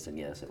grandparents, then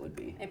yes, it would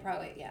be. It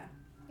probably, yeah.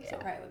 Yeah. It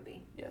probably would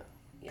be. Yeah. Yeah.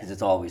 Because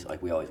it's always,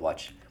 like, we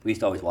used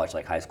to always watch,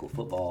 like, high school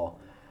football,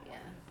 Yeah.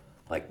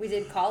 like, We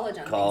did college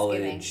on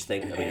college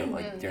Thanksgiving. thing, I mean,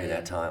 like, during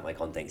that time,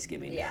 like, on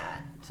Thanksgiving.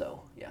 Yeah.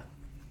 So, yeah.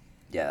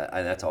 Yeah,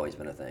 and that's always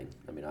been a thing.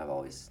 I mean,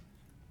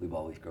 we've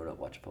always grown up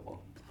watching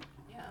football.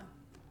 Yeah.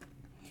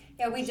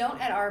 Yeah, we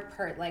don't at our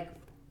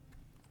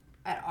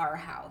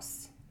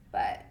house,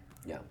 but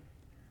Yeah.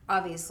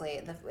 obviously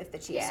if the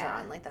Chiefs Yeah. are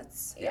on, like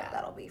Yeah.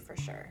 that'll be for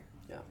sure.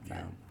 Yeah.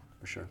 Yeah.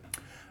 For sure.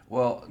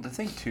 Well, the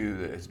thing too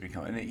that has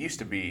become, and it used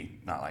to be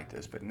not like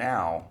this, but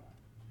now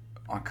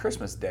on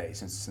Christmas Day,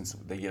 since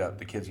they get up,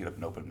 the kids get up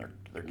and open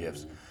their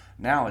gifts.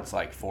 Now it's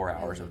like 4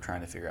 hours of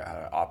trying to figure out how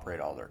to operate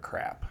all their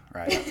crap,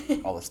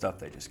 right? All the stuff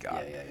they just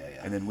got. Yeah.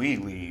 And then we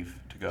leave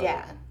to go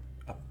Yeah.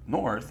 up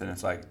north, and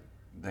it's like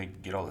they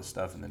get all this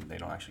stuff, and then they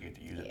don't actually get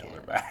to use it till Yeah.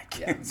 they're back.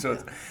 Yeah. So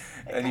it's,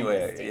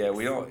 anyway, yeah,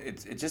 we don't.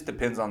 It just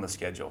depends on the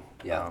schedule.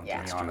 Yeah. To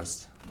Yeah. be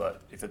honest.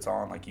 But if it's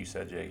on, like you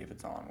said, Jake, if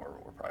it's on,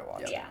 we're probably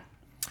watching.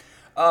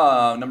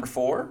 Yeah. Number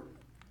 4.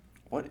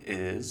 What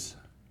is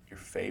your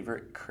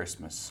favorite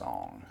Christmas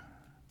song?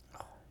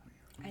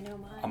 I know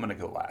mine. I'm gonna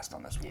go last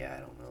on this one. Yeah, I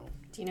don't know.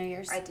 Do you know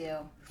yours? I do.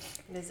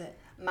 What is it?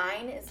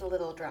 Mine is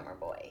Little Drummer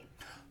Boy.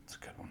 It's a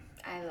good one.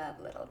 I love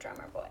Little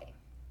Drummer Boy.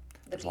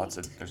 There's lots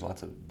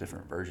of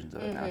different versions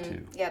of it now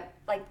too. Yep,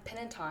 like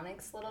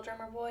Pentatonic's Little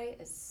Drummer Boy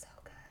is so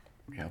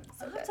good. Yep. So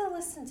I'll good. have to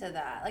listen to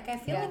that. Like I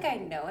feel Yeah. like I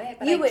know it,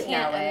 but You I would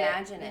can't know it.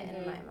 imagine it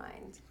in my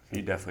mind.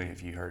 You definitely,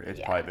 if you heard it, it's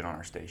Yeah. probably been on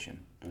our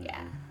station.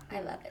 Yeah,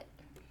 I love it.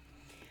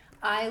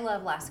 I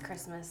love Last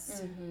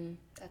Christmas.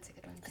 That's a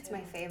good one too. It's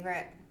my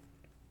favorite.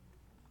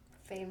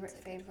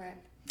 Favorite.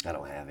 I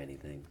don't have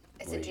anything.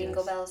 Is What it do you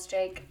Jingle guys? Bells,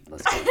 Jake?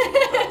 Let's go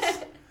Jingle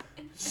Bells.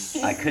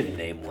 I couldn't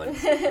name one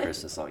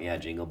Christmas song. Yeah,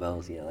 Jingle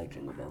Bells. Yeah, I like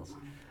Jingle Bells. Go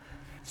with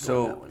that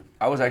So one.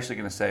 I was actually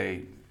gonna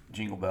say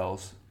Jingle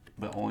Bells,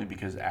 but only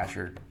because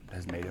Asher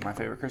has made it my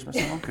favorite Christmas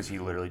song because he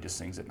literally just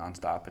sings it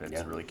nonstop and it's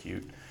Yeah. really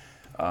cute.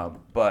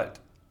 But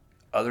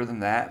other than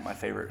that, my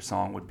favorite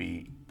song would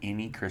be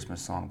any Christmas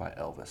song by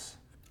Elvis.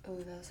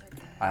 Ooh, those are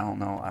good. I don't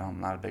know. I'm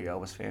not a big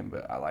Elvis fan,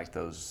 but I like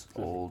those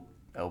old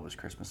Elvis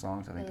Christmas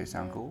songs. I think they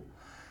sound cool.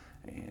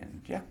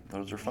 And yeah,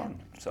 those are fun.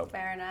 So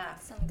Fair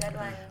enough. Some good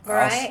ones.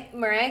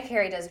 Mariah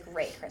Carey does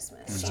great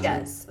Christmas. She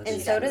does. That's And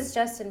true. so does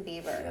Justin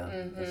Bieber.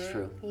 Yeah, that's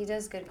true. He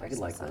does good I could Christmas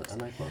like those.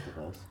 songs. I like both of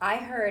those. I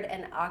heard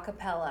an a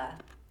cappella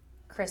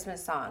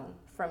Christmas song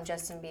from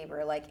Justin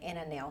Bieber like in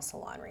a nail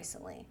salon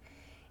recently.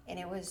 And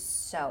it was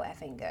so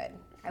effing good.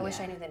 I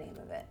wish I knew the name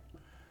of it.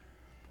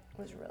 It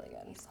was really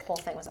good. The whole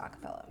thing was a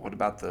cappella. what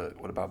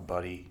about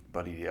Buddy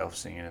the Elf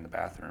singing in the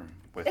bathroom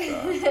with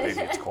Baby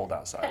It's Cold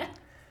Outside?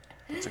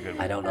 It's a good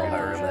one. I don't know if I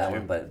remember that too.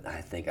 one, but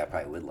I think I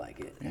probably would like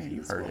it. Yeah, if you've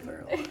it's heard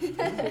Will it.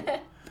 Ferrell.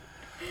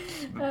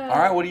 All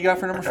right, what do you got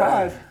for number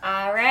 5?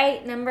 All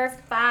right, number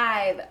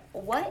 5.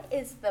 What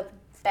is the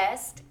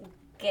best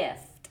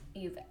gift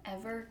you've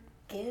ever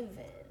given?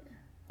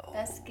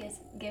 Best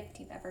gift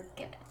you've ever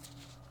given?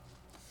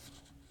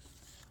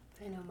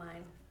 I know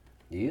mine.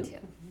 You?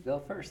 Go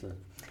first then.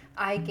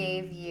 I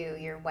gave you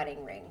your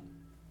wedding ring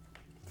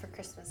for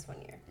Christmas one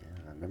year.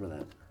 Yeah, I remember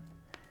that.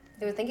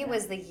 I think it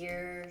was the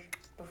year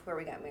before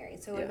we got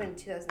married. So it would have Yeah. been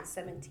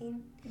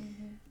 2017.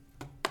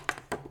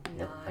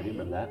 Yep, I do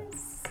remember that.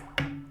 Nice.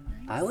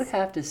 I would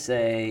have to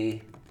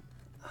say,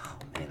 oh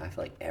man, I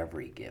feel like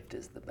every gift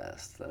is the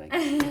best that I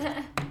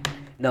get.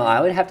 No,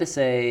 I would have to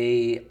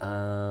say,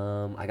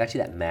 I got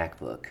you that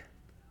MacBook,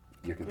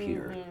 your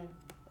computer,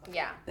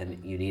 Yeah.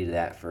 and you needed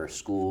that for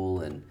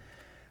school and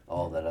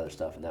all that other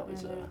stuff, and that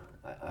was,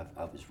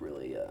 I was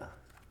really, I really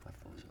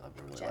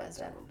liked Jazzed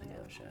that up, one. yeah.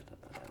 I was jazzed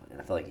up by that one,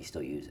 and I feel like you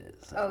still use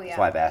it. So Oh, That's yeah.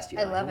 why I've asked you.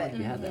 I like, love how long it. have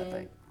you had that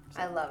thing?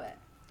 I love it.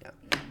 Yeah.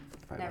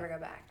 Probably Never right. go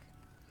back.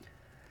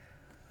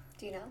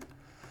 Do you know?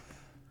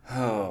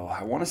 Oh,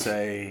 I want to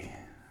say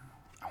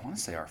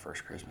our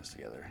first Christmas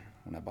together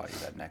when I bought you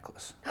that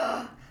necklace.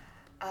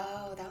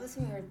 Oh, that was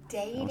when we were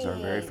dating. was our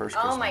very first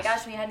Oh my Christmas.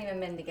 gosh, we hadn't even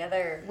been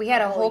together. We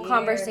had a whole year.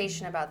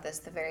 conversation about this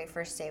the very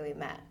first day we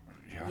met.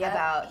 Yeah. Yep.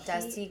 About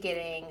Dusty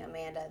getting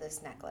Amanda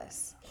this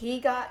necklace. He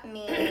got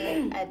me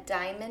a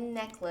diamond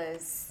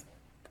necklace.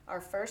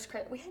 Our first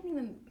we hadn't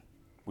even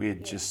We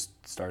had just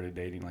started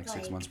dating like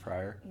 6 Like- months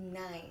prior.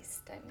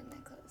 nice diamond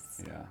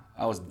necklace. Yeah,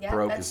 I was Yeah,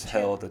 broke that's as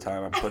hell true. at the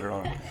time. I put it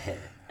on.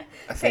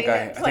 I think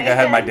I Payment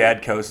had my plan.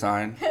 dad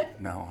co-sign.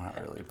 No, not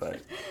really,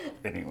 but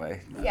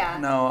anyway. Yeah,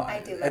 No,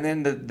 I do love and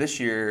then this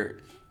year,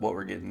 what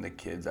we're getting the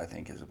kids, I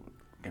think, is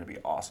going to be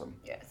awesome.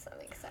 Yes, I'm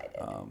excited.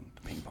 The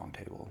ping pong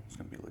table is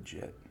going to be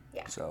legit.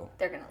 Yeah. So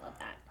They're gonna love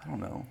that. I don't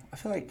know. I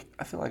feel like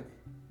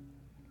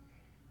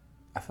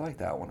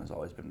that one has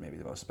always been maybe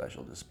the most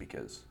special, just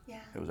because Yeah.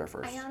 it was our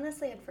first. I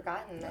honestly had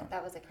forgotten Yeah.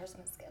 that was a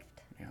Christmas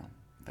gift. You know,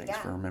 thanks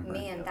for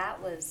remembering. Man,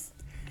 that was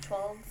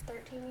 12,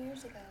 13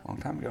 years ago. Long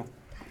time ago.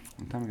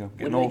 Long time ago. When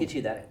Getting did I old. get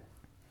you that?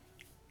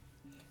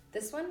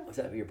 This one? Was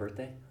that for your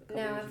birthday? A couple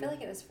No, I years feel ago?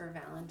 like it was for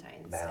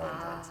Valentine's.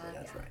 Valentine's Day.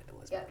 That's yeah. right. It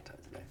was Yep.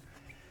 Valentine's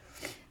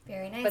Day.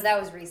 Very nice. But that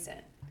was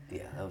recent.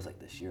 Yeah, that was like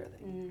this year, I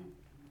think.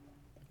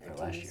 Or Or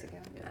 2 last years year. ago.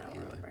 Yeah, I don't either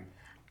way. remember.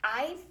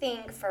 I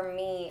think for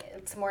me,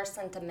 it's more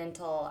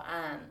sentimental.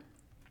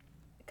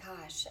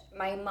 Gosh,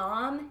 my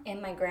mom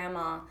and my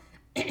grandma,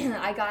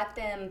 I got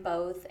them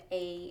both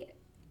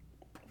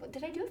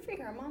did I do it for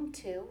your mom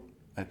too?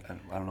 I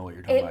don't know what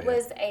you're talking It about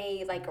was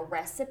a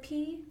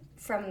recipe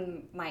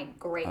from my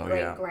great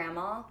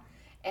grandma,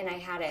 and I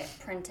had it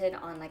printed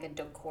on like a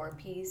decor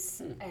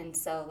piece, and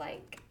so I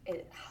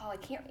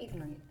can't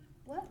even.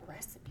 What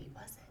recipe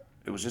was it?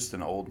 It was just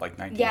an old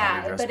 1900s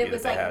Yeah, recipe but it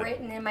was that they had.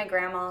 written in my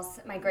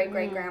great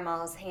great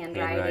grandma's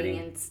handwriting Handwriting.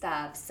 and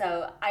stuff.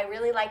 So I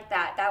really liked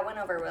that. That went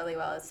over really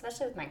well,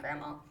 especially with my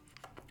grandma.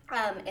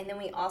 And then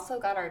we also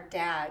got our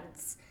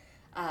dad's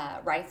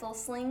rifle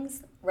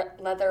slings,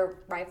 leather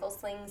rifle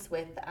slings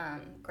with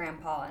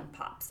Grandpa and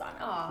Pops on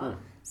them. Aw.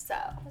 So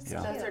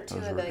Yeah, those are two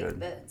those of were the, good.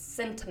 the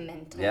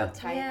sentimental Yeah.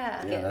 type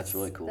Yeah. Yeah, that's gifts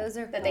really cool. Those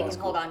are that cool. they can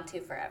hold on to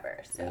forever.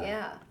 So.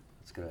 Yeah.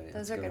 That's a good idea.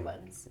 Those That's are a good one.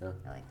 ones. Yeah.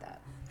 I like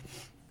that.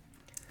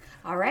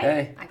 All right.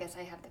 Okay. I guess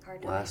I have the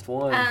card. Last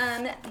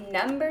one.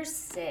 Number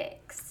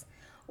 6.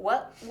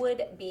 What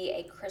would be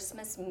a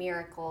Christmas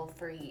miracle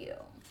for you?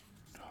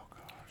 Oh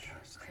gosh.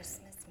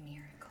 Christmas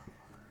miracle.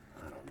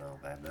 I don't know,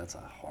 man. That's a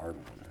hard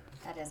one.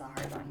 That is a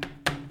hard one.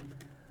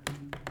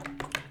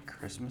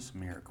 Christmas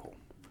miracle.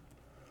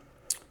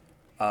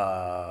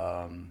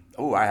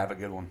 I have a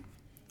good one.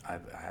 I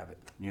have it.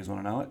 You guys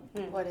want to know it?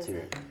 What is Let's hear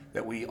it? it.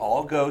 That we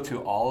all go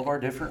to all of our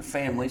different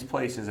families'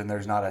 places, and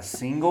there's not a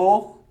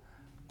single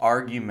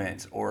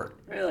argument or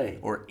Really?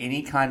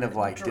 any kind of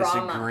Drama.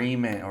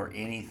 disagreement or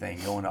anything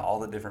going to all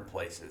the different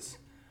places.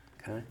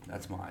 Okay.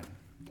 That's mine.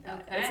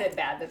 Is it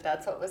bad that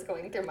that's what was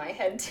going through my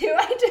head too?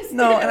 I just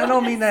No, didn't and I don't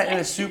wanna mean that in say.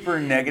 a super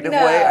negative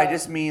No. way. I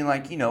just mean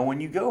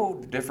when you go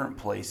to different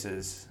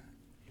places,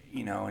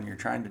 and you're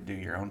trying to do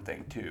your own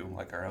thing too,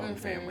 like our own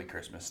family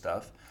Christmas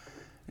stuff.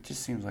 It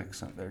just seems like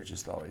there's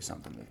just always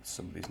something that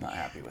somebody's not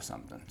happy with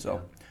something.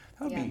 So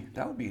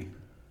that would be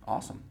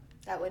awesome.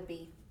 That would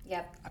be.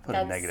 Yep. I put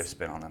a negative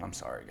spin on it. I'm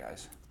sorry,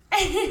 guys.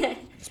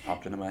 Just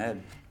popped into my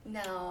head.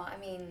 No, I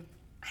mean,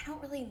 I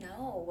don't really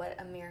know what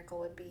a miracle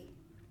would be.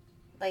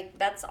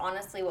 That's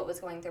honestly what was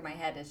going through my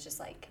head. Is just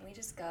can we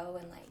just go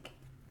and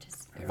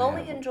just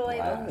fully enjoy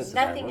blast. That's a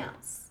bad nothing one.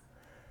 else?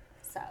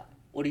 So.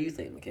 What do you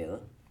think, Michaela?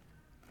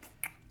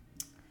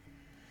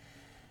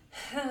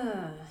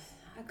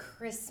 A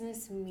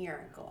Christmas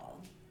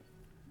miracle.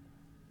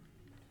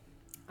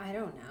 I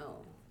don't know.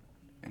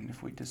 And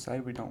if we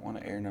decide we don't want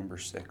to air number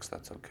 6,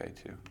 that's okay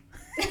too.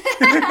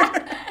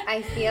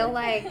 I feel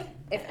like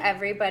if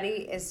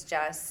everybody is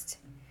just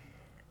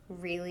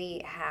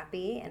really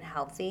happy and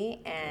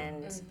healthy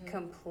and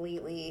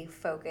completely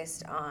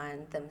focused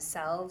on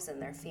themselves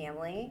and their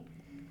family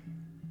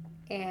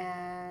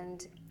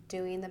and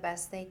doing the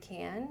best they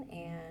can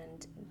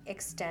and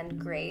extend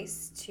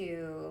grace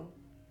to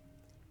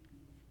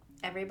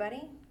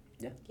everybody,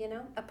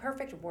 a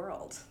perfect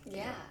world.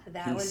 Yeah.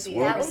 That Peace, would be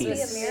world a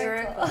Christmas peace.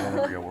 miracle.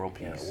 That'll be a world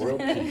Yeah, peace. world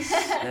peace.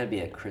 That'd be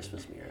a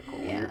Christmas miracle.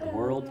 Yeah.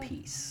 World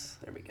peace.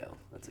 There we go.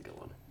 That's a good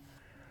one.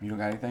 You don't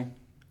got anything?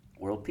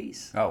 World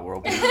peace. Oh,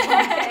 world peace.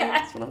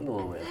 That's what I'm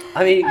going with.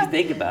 I mean, if you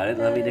think about it,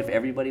 if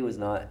everybody was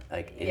not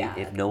Yeah.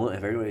 if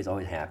everybody was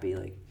always happy,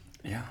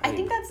 Yeah. I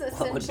think that's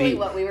what would essentially be-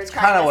 what we were It's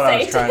trying kind of to what say. I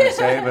was trying to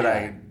say, but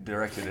I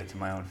directed it to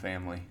my own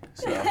family.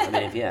 So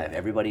if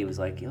everybody was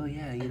like, oh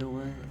yeah, you know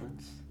what?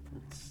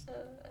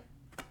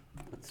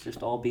 Let's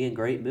just all be in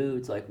great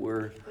moods,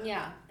 we're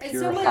Yeah. It's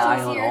Pure so much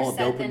high on easier all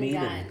said than dopamine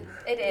done. and-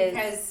 It is.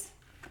 Because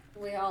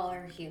we all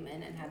are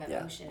human and have Yeah.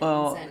 emotions.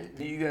 well, and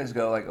you guys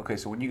go okay,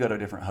 so when you go to a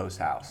different host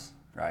house,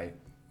 right?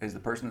 Is the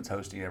person that's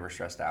hosting ever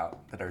stressed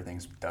out that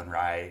everything's done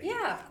right?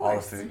 yeah, of All the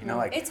course. food,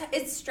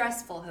 It's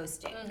stressful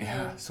hosting.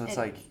 yeah. So it's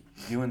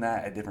doing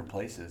that at different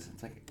places.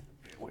 It's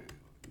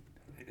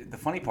the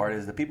funny part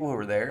is the people who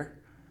are there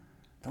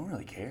don't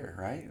really care,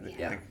 right?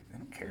 Yeah. They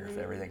don't care if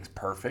everything's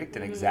perfect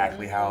and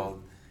exactly how,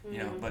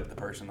 but the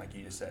person, like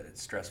you just said,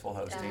 it's stressful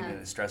hosting and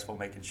it's stressful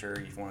making sure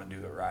you want to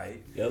do it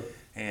right. Yep.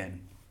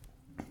 And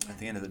at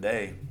the end of the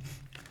day,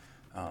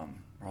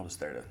 we're all just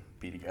there to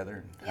be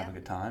together and have a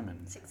good time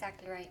and That's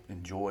exactly right.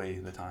 enjoy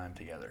the time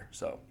together.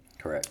 So,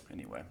 Correct.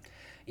 anyway.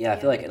 Yeah, I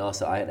feel and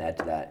also I'd add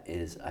to that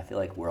is I feel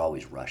like we're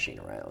always rushing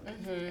around,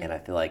 and I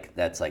feel like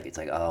that's it's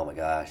oh my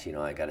gosh,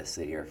 I got to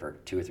sit here for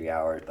 2 or 3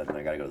 hours, but then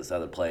I got to go to this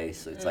other place.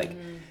 So it's if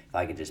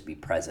I could just be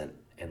present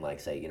and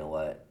say, you know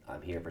what,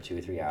 I'm here for 2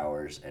 or 3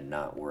 hours and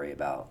not worry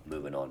about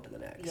moving on to the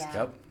next. Yeah.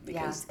 Yep.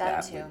 Because Yeah,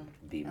 that that too.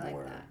 would be I like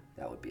more. that.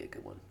 That would be a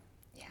good one.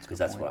 Yeah. Because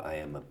that's what I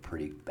am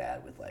pretty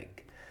bad with.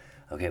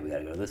 Okay, we got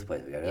to go to this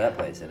place, we got to go to that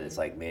place, and it's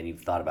man,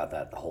 you've thought about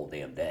that the whole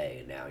damn day,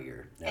 and now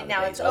And the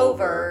now day's it's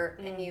over,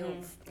 and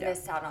you've Yeah.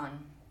 missed out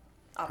on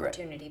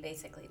opportunity,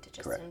 basically, to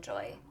just Correct.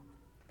 enjoy.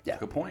 Yeah.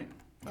 Good point.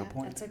 Good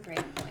point. That's a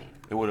great point.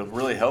 It would have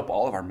really helped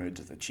all of our moods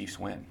if the Chiefs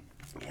win.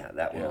 Yeah,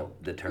 that will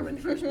determine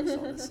Christmas,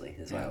 honestly,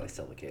 is what I always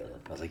tell Michaela.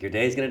 I was like, your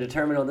day's going to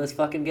determine on this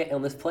fucking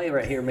on this play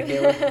right here,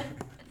 Michaela.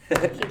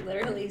 He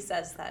literally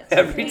says that to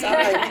Every me.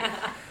 time.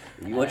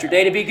 You want your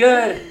day to be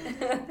good.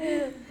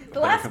 The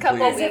last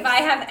couple As weeks, if I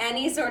have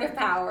any sort of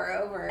power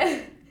over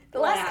the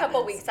what last couple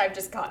happens. weeks, I've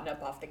just gotten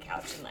up off the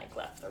couch and like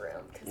left the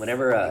room. 'Cause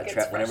Whenever it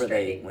gets whenever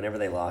frustrating.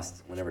 they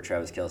lost, whenever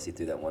Travis Kelce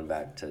threw that one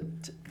back to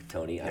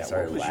Tony, I Yeah,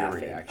 started what was your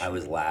laughing. reaction? I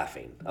was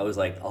laughing. I was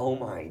like, "Oh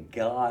my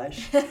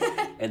gosh!"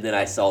 And then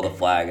I saw the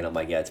flag, and I'm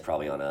like, "Yeah, it's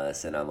probably on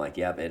us." And I'm like,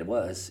 "Yeah, it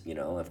was,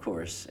 of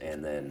course."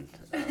 And then,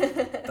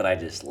 but I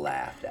just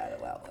laughed at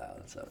it out loud.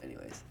 So,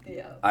 anyways,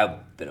 Yeah.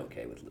 I've been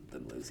okay with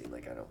them losing.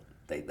 Like I don't,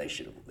 they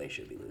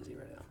should be losing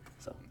right now.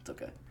 So it's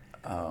okay.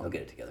 They'll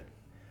get it together.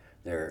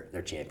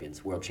 They're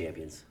champions, world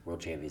champions. World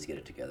champions get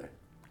it together.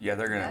 Yeah,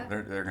 they're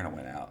gonna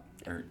win out.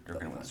 They're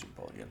gonna win the Super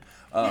Bowl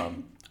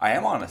again. I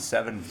am on a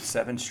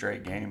seven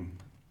straight game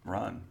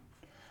run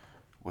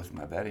with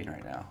my betting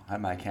right now. I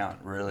have my account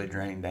really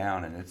drained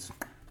down, and it's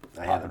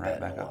I popping haven't right bet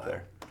in back a up while.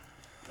 there.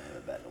 I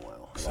haven't bet in a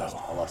while.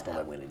 I lost all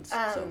my winnings.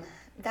 So.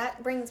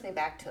 That brings me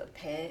back to a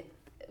pit.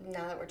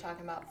 Now that we're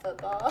talking about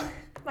football,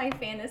 my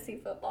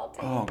fantasy football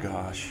team Oh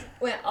gosh.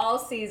 went all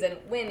season,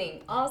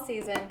 winning all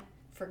season.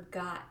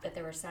 Forgot that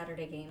there were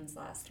Saturday games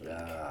last week,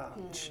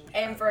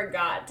 and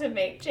forgot to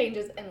make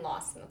changes and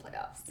lost in the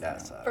playoffs.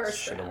 That sucks. First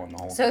Should have round. won the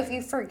whole So if thing.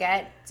 you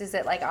forget, does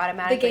it like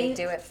automatically game-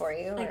 do it for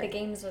you? Like or- the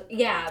games,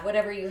 yeah,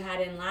 whatever you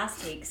had in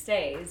last week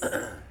stays.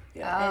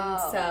 Yeah.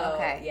 Oh, And so,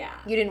 okay. yeah.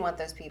 You didn't want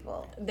those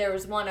people. There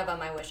was one of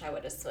them I wish I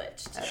would have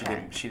switched.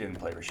 She didn't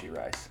play Rasheed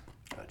Rice.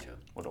 Gotcha.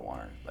 Would have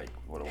won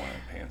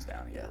her hands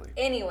down easily.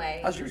 Anyway,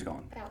 How's yours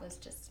going? that was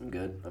just I'm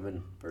good. I'm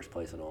in first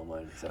place in all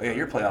mine. Except Oh yeah, for-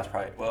 your playoffs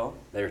probably. Well,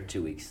 They're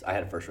 2 weeks. I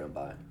had a first round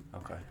bye.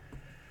 okay.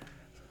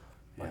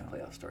 My Yeah.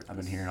 playoff starts. I've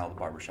been hearing all the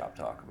barbershop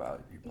talk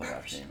about your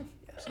playoff team.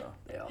 So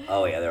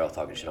They're all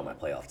talking shit on my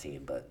playoff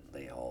team, but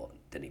they all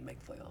didn't even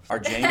make the playoffs.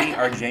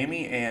 are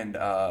Jamie and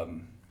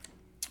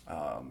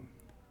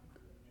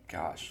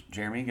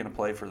Jeremy gonna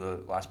play for the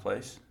last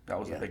place? That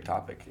was a Yeah. big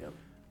topic. Yep.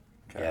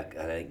 Okay.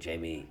 Yeah, I think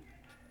Jamie,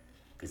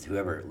 because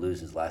whoever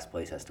loses last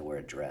place has to wear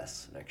a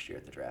dress next year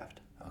at the draft.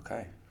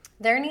 Okay.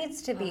 There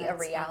needs to be a that's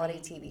reality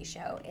TV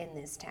show in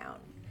this town.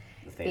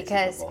 The fantasy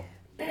Because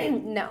football.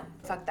 no,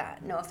 fuck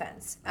that. No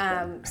offense.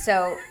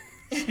 So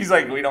He's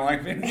like, we don't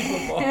like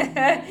fantasy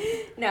football.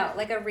 no,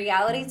 like a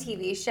reality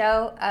TV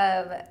show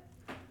of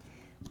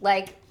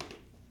like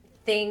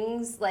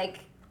things like,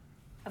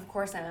 of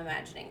course I'm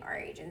imagining our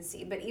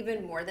agency, but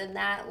even more than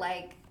that,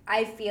 like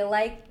I feel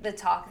like the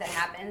talk that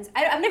happens,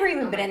 I've never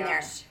even been in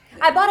there.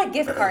 I bought a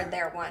gift card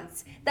there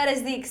once. That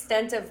is the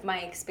extent of my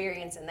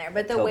experience in there.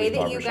 But the way Toby's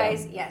that you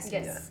Barbershop. guys, yes,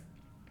 yes.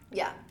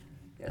 yeah.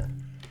 Yeah.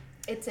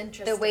 It's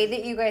interesting. The way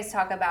that you guys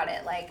talk about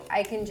it, like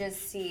I can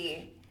just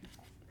see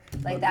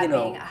like that You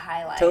know, being a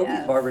highlight. Toby's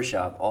of,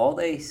 Barbershop, all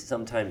they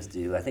sometimes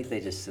do, I think they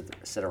just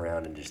sit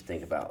around and just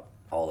think about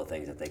all the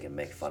things that they can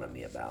make fun of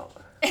me about.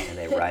 And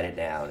they write it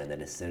down, and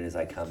then as soon as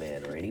I come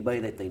in, or anybody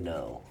that they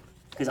know,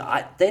 because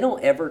they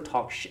don't ever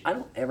talk shit. I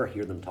don't ever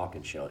hear them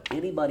talking shit on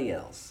anybody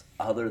else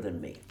other than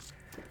me.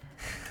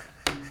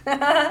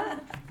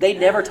 They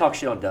never talk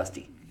shit on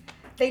Dusty.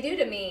 They do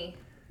to me.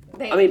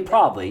 I mean,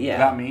 probably, yeah.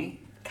 About me?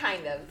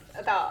 Kind of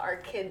about our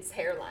kids'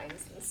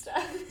 hairlines and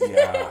stuff.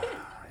 Yeah.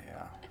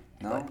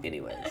 No. But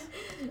anyways,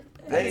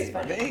 They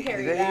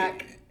Carry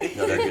back.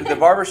 No, they're good. The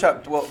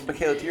barbershop. Well,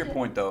 Michaela, to your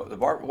point though,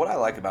 what I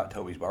like about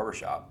Toby's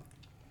Barbershop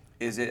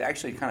is it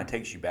actually kind of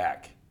takes you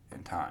back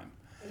in time,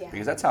 Yeah.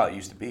 because that's how it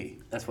used to be.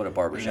 that's what a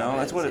barbershop You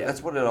know, is.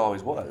 that's what it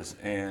always was,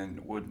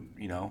 and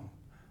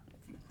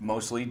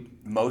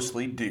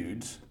mostly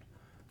dudes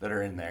that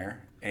are in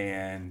there,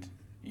 and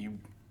you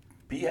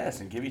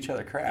BS and give each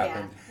other crap. Yeah.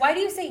 And, Why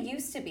do you say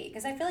used to be?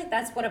 Because I feel like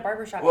that's what a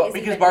barbershop well, is.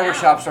 because even now.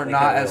 barbershops are They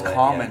not kinda as relate,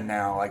 common yeah.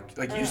 now.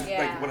 Like used Yeah.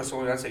 like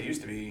what I say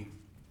used to be,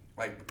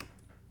 like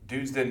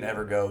dudes didn't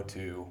ever go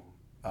to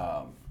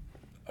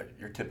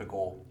your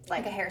typical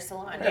like a hair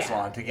salon. hair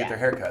salon to get Yeah.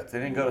 their haircuts. They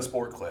didn't go to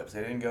Sport Clips.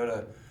 They didn't go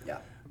to Yeah.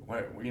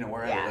 wherever.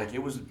 Yeah. Like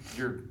it was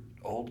your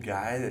old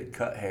guy that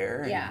cut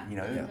hair. And,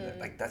 Yeah.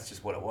 like that's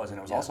just what it was. And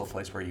it was also a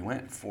place where you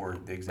went for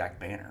the exact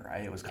banner,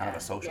 right? It was kind of a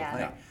social Yeah.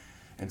 thing.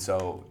 And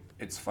so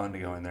it's fun to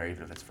go in there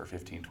even if it's for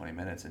 15, 20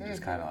 minutes and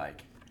just kind of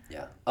like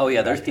Yeah. Oh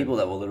yeah, there's people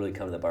that will literally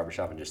come to the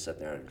barbershop and just sit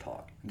there and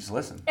talk. just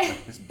listen.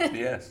 Like, just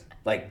BS.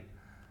 Like,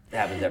 it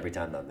happens every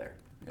time I'm there.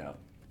 Yeah.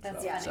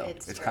 That's Yeah, funny.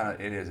 it's It's true. kind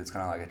of it's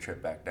kind of like a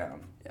trip back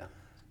down. Yeah.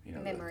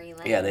 Memory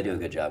lane. Yeah, they do a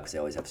good job because they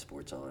always have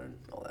sports on and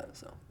all that.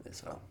 So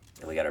it's fun.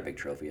 And we got our big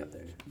trophy up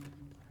there.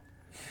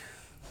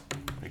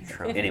 Big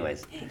trophy.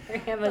 Anyways,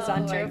 Your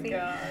Amazon trophy.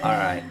 all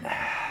right.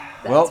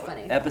 That's Well,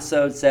 funny.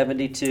 Episode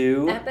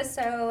 72.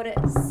 Episode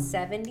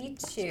 72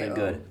 It's been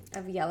good.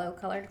 of Yellow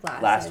Colored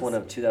Glasses. Last one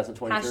of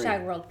 2023.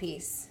 Hashtag world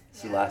peace.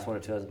 It's the last one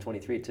of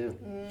 2023 too.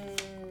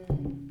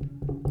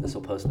 This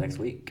will post next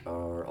week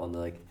or on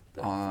the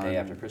day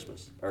after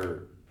Christmas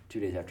or 2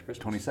 days after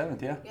Christmas.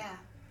 27th, yeah. Yeah.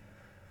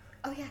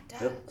 Oh yeah, duh.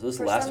 Yep, so this is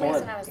the For last some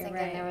reason one. I was You're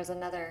thinking right. there was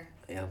another.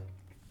 Yeah.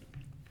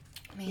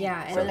 Man,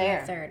 Yeah, and we're then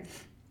there. the third.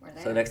 we're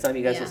there. So next time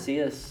you guys Yeah. will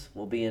see us,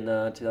 we'll be in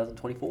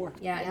 2024.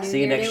 Yeah. Yeah. New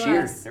See you year, next new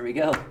year. us. There we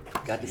go.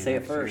 Got to say it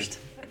next year. first.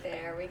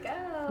 There we go.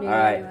 New All year,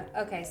 right. new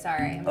us. Okay,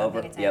 sorry. I'm not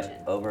Over. paying attention.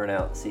 Yep. Over and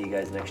out. See you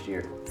guys next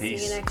year. See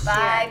Peace. you next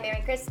Bye. year.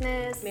 Merry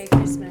Christmas. Merry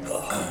Christmas.